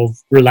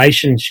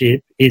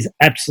relationship is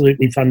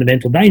absolutely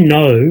fundamental. They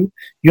know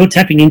you're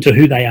tapping into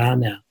who they are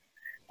now.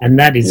 And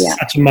that is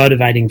such a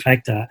motivating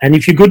factor. And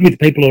if you're good with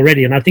people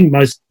already, and I think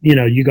most,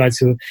 you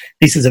guys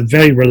this is a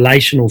very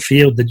relational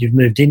field that you've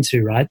moved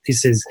into, right?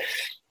 This is,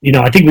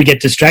 I think we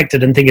get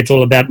distracted and think it's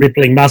all about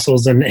rippling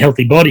muscles and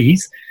healthy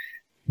bodies.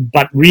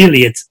 But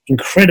really, it's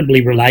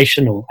incredibly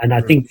relational. And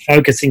I think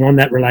focusing on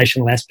that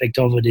relational aspect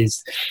of it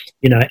is,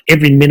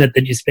 every minute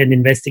that you spend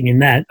investing in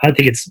that, I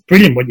think it's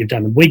brilliant what you've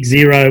done. Week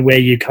 0, where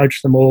you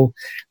coach them all,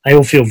 they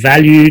all feel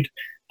valued.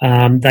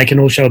 They can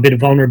all show a bit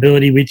of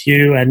vulnerability with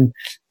you. And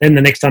then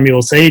the next time you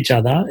all see each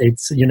other,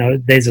 it's,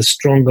 there's a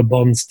stronger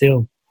bond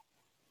still.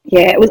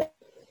 Yeah,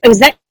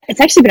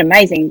 it's actually been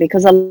amazing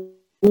because a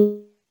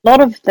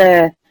lot of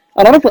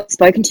what's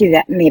spoken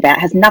to me about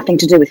has nothing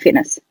to do with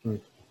fitness.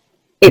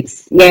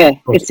 It's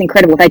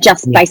incredible. They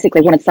just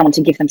basically wanted someone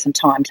to give them some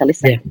time to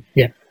listen.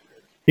 Yeah.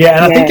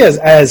 And I think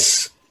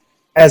as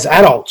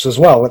adults as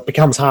well, it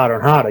becomes harder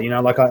and harder.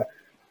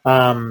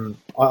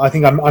 I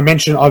think I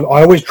mentioned I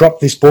always drop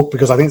this book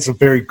because I think it's a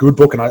very good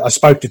book, and I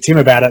spoke to Tim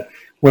about it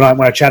when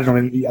I chatted to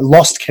him.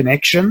 Lost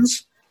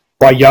Connections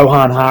by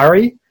Johan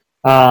Hari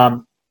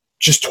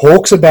just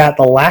talks about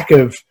the lack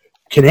of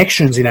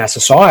connections in our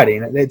society,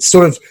 and it's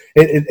sort of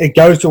it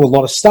goes through a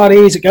lot of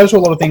studies. It goes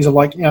through a lot of things of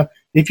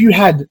if you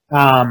had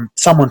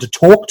someone to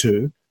talk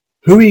to,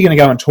 who are you going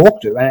to go and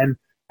talk to? And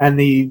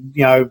they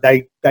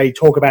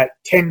talk about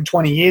 10,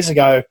 20 years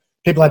ago,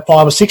 people had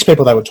 5 or 6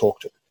 people they would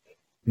talk to.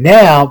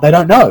 Now they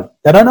don't know.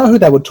 They don't know who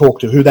they would talk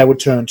to, who they would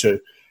turn to.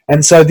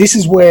 And so this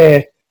is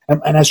where,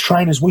 and as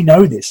trainers, we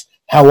know this.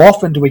 How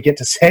often do we get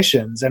to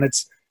sessions and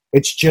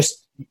it's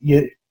just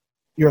you're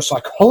a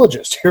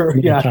psychologist.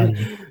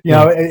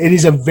 It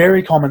is a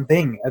very common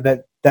thing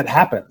that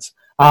happens.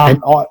 I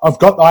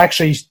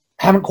actually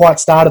haven't quite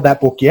started that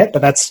book yet,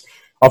 but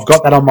I've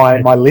got that on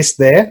my list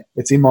there.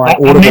 It's in my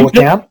Audible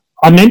account.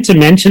 I meant to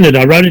mention it.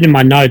 I wrote it in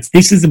my notes.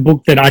 This is a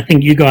book that I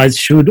think you guys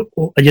should,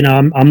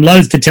 I'm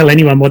loath to tell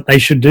anyone what they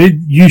should do.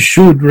 You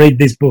should read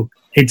this book.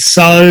 It's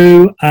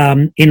so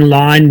in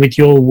line with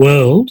your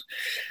world.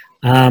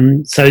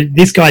 So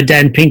this guy,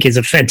 Dan Pink, is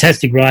a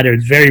fantastic writer.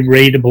 It's very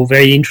readable,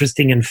 very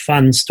interesting and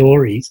fun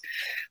stories.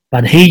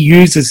 But he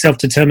uses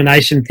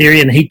self-determination theory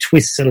and he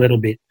twists a little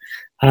bit.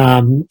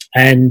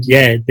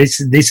 This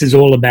is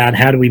all about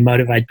how do we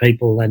motivate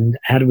people and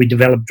how do we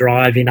develop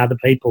drive in other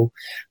people.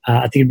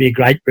 I think it'd be a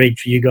great read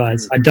for you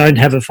guys. I don't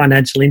have a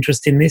financial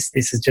interest in this.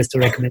 This is just a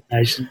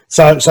recommendation.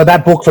 So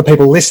that book for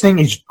people listening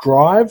is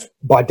Drive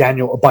by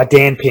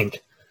Dan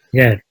Pink.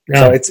 Yeah.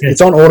 So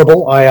it's on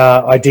Audible.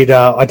 I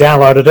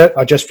downloaded it.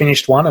 I just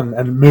finished one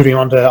and moving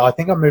on to. I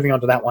think I'm moving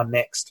on to that one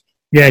next.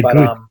 Yeah, but,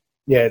 good.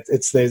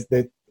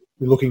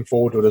 We're looking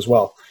forward to it as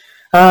well.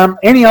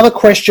 Any other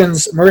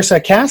questions,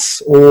 Marissa,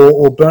 Cass,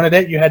 or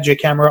Bernadette? You had your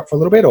camera up for a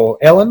little bit, or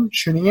Ellen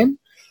tuning in. You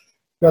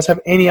guys have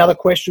any other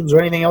questions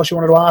or anything else you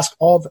wanted to ask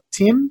of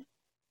Tim?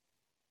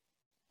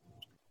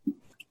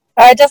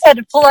 I just had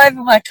to pull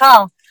over my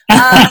car.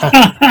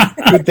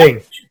 Good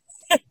thing.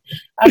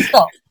 I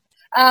stopped.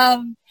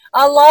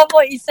 I love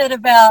what you said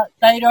about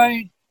they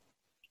don't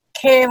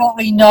care what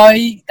we know.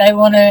 They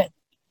want to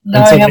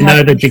know how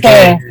much we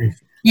care.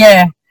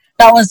 Yeah.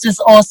 that was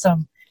just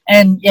awesome.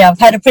 And yeah, I've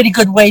had a pretty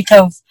good week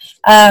of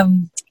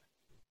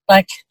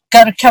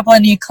got a couple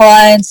of new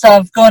clients. So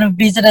I've gone and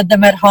visited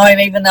them at home,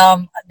 even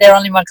though they're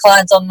only my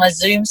clients on my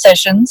Zoom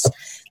sessions.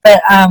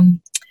 But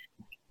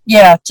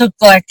I took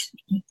like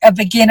a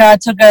beginner. I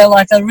took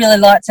a really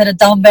light set of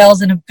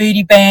dumbbells and a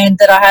booty band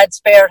that I had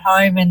spare at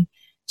home, and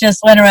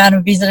just went around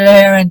and visited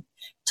her and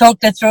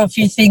talked her through a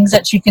few things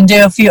that she can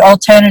do, a few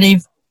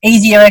alternative,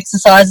 easier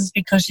exercises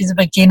because she's a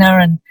beginner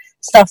and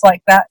stuff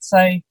like that.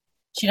 So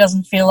she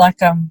doesn't feel like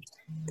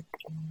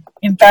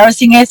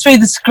embarrassing her through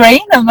the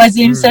screen of my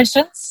Zoom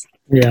sessions.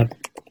 Yeah,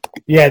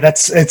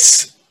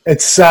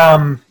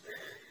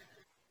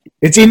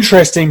 it's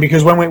interesting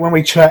because when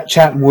we chat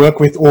and work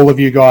with all of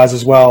you guys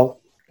as well,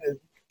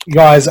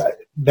 guys,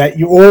 that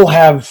you all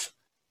have,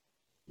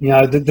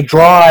 the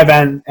drive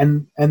and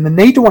the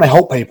need to want to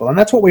help people, and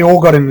that's what we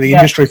all got into the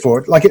industry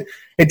for. Like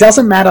it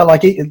doesn't matter.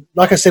 Like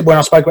I said when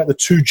I spoke about the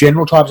two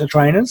general types of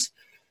trainers,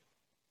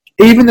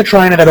 even the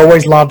trainer that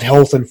always loved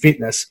health and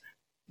fitness,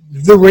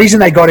 the reason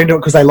they got into it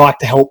because they like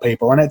to help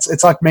people, and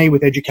it's like me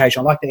with education.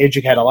 I like to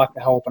educate, I like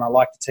to help, and I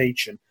like to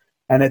teach,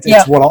 and it's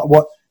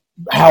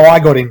how I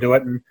got into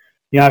it. And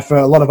for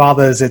a lot of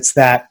others, it's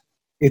that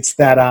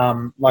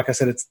like I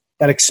said, it's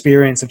that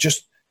experience of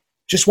just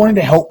wanting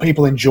to help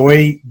people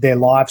enjoy their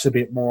lives a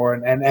bit more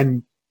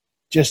and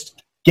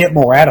just get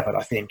more out of it,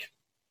 I think.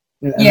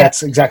 And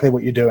that's exactly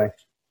what you're doing.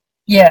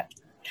 Yeah,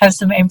 have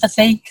some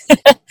empathy.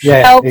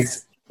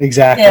 Helps.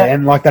 Exactly,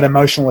 and like that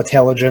emotional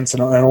intelligence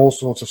and all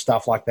sorts of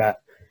stuff like that.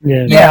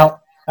 Yeah.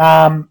 Now,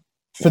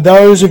 for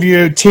those of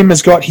you, Tim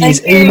has got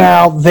his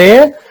email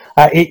there.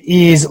 It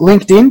is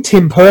LinkedIn,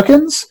 Tim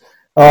Perkins,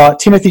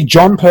 Timothy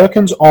John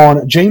Perkins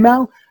on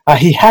Gmail.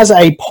 He has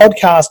a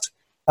podcast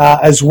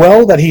as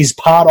well that he's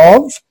part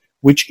of,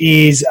 which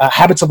is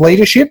Habits of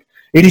Leadership.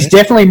 It is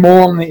definitely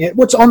more on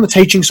the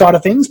teaching side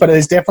of things, but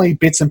there's definitely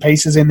bits and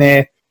pieces in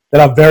there that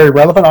are very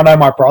relevant. I know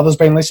my brother's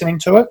been listening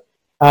to it.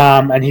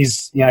 And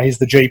he's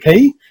the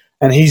GP,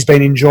 and he's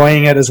been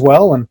enjoying it as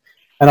well. And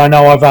I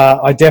know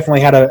I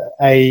definitely had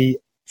a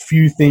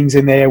few things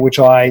in there which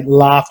I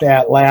laughed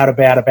out loud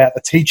about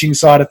the teaching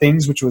side of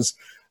things, which was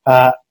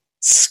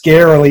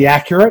scarily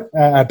accurate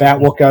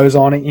about what goes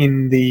on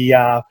in the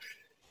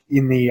not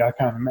in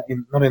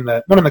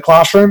the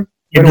classroom.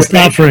 In the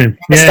staff room. In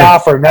the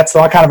staff room. I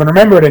can't even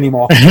remember it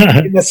anymore.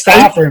 In the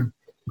staff room.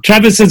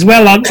 Travis, as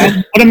well, what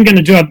I'm going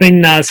to do, I've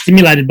been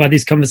stimulated by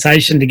this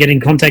conversation to get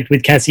in contact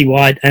with Cassie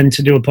White and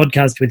to do a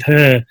podcast with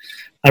her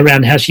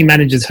around how she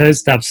manages her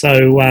stuff.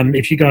 So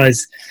if you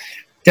guys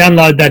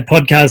download that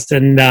podcast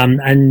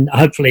and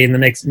hopefully in the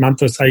next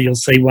month or so you'll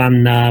see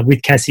one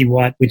with Cassie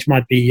White, which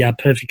might be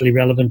perfectly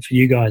relevant for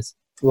you guys.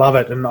 Love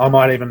it, and I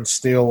might even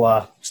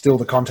steal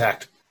the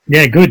contact.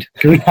 Yeah, good.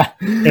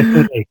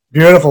 Definitely.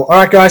 Beautiful. All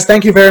right, guys,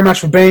 thank you very much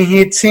for being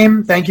here.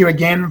 Tim, thank you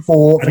again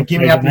for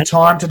giving up your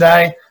time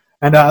today.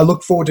 And I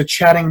look forward to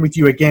chatting with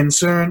you again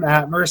soon.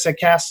 Marissa,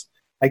 Cass,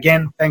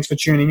 again, thanks for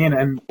tuning in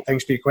and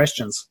thanks for your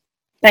questions.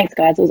 Thanks,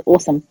 guys. It was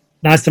awesome.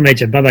 Nice to meet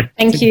you. Bye-bye.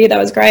 Thank you. That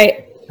was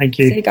great. Thank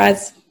you. See you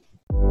guys.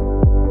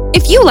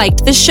 If you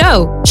liked the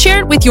show, share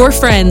it with your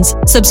friends,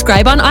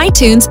 subscribe on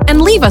iTunes,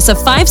 and leave us a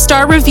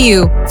 5-star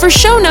review. For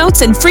show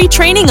notes and free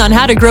training on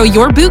how to grow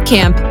your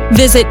bootcamp,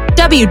 visit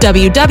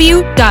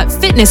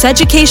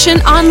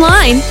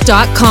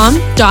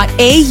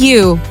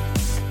www.fitnesseducationonline.com.au.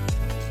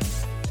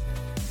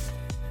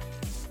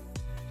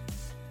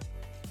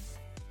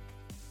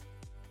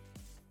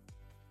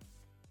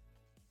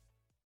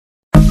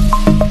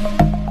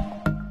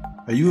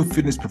 Are you a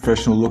fitness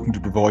professional looking to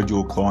provide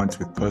your clients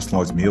with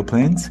personalised meal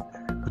plans?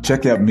 Well,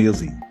 check out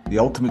Mealsy, the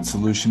ultimate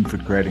solution for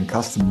creating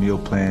custom meal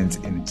plans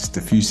in just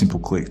a few simple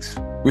clicks.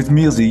 With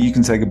Mealsy, you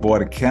can say goodbye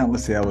to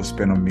countless hours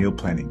spent on meal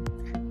planning.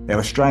 Our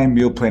Australian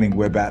meal planning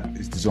web app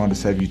is designed to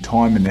save you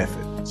time and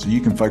effort, so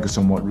you can focus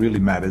on what really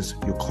matters,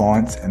 your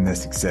clients and their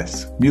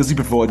success. Mealsy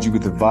provides you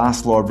with a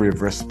vast library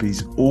of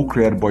recipes, all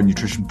created by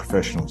nutrition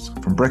professionals.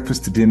 From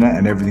breakfast to dinner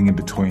and everything in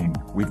between,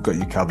 we've got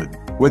you covered.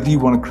 Whether you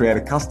want to create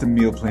a custom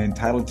meal plan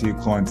tailored to your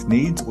client's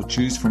needs or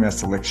choose from our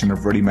selection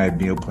of ready-made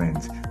meal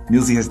plans,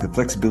 Mealsy has the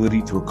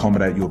flexibility to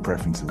accommodate your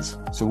preferences.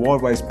 So why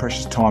waste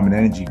precious time and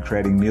energy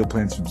creating meal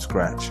plans from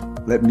scratch?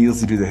 Let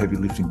Mealsy do the heavy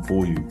lifting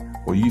for you,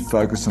 while you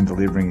focus on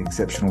delivering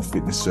exceptional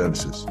fitness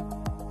services.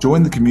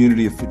 Join the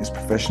community of fitness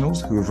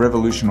professionals who have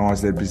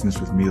revolutionised their business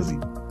with Mealsy.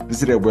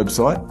 Visit our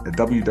website at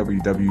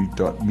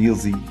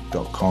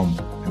www.mealsy.com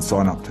and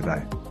sign up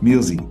today.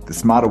 Mealsy, the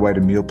smarter way to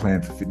meal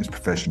plan for fitness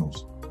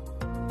professionals.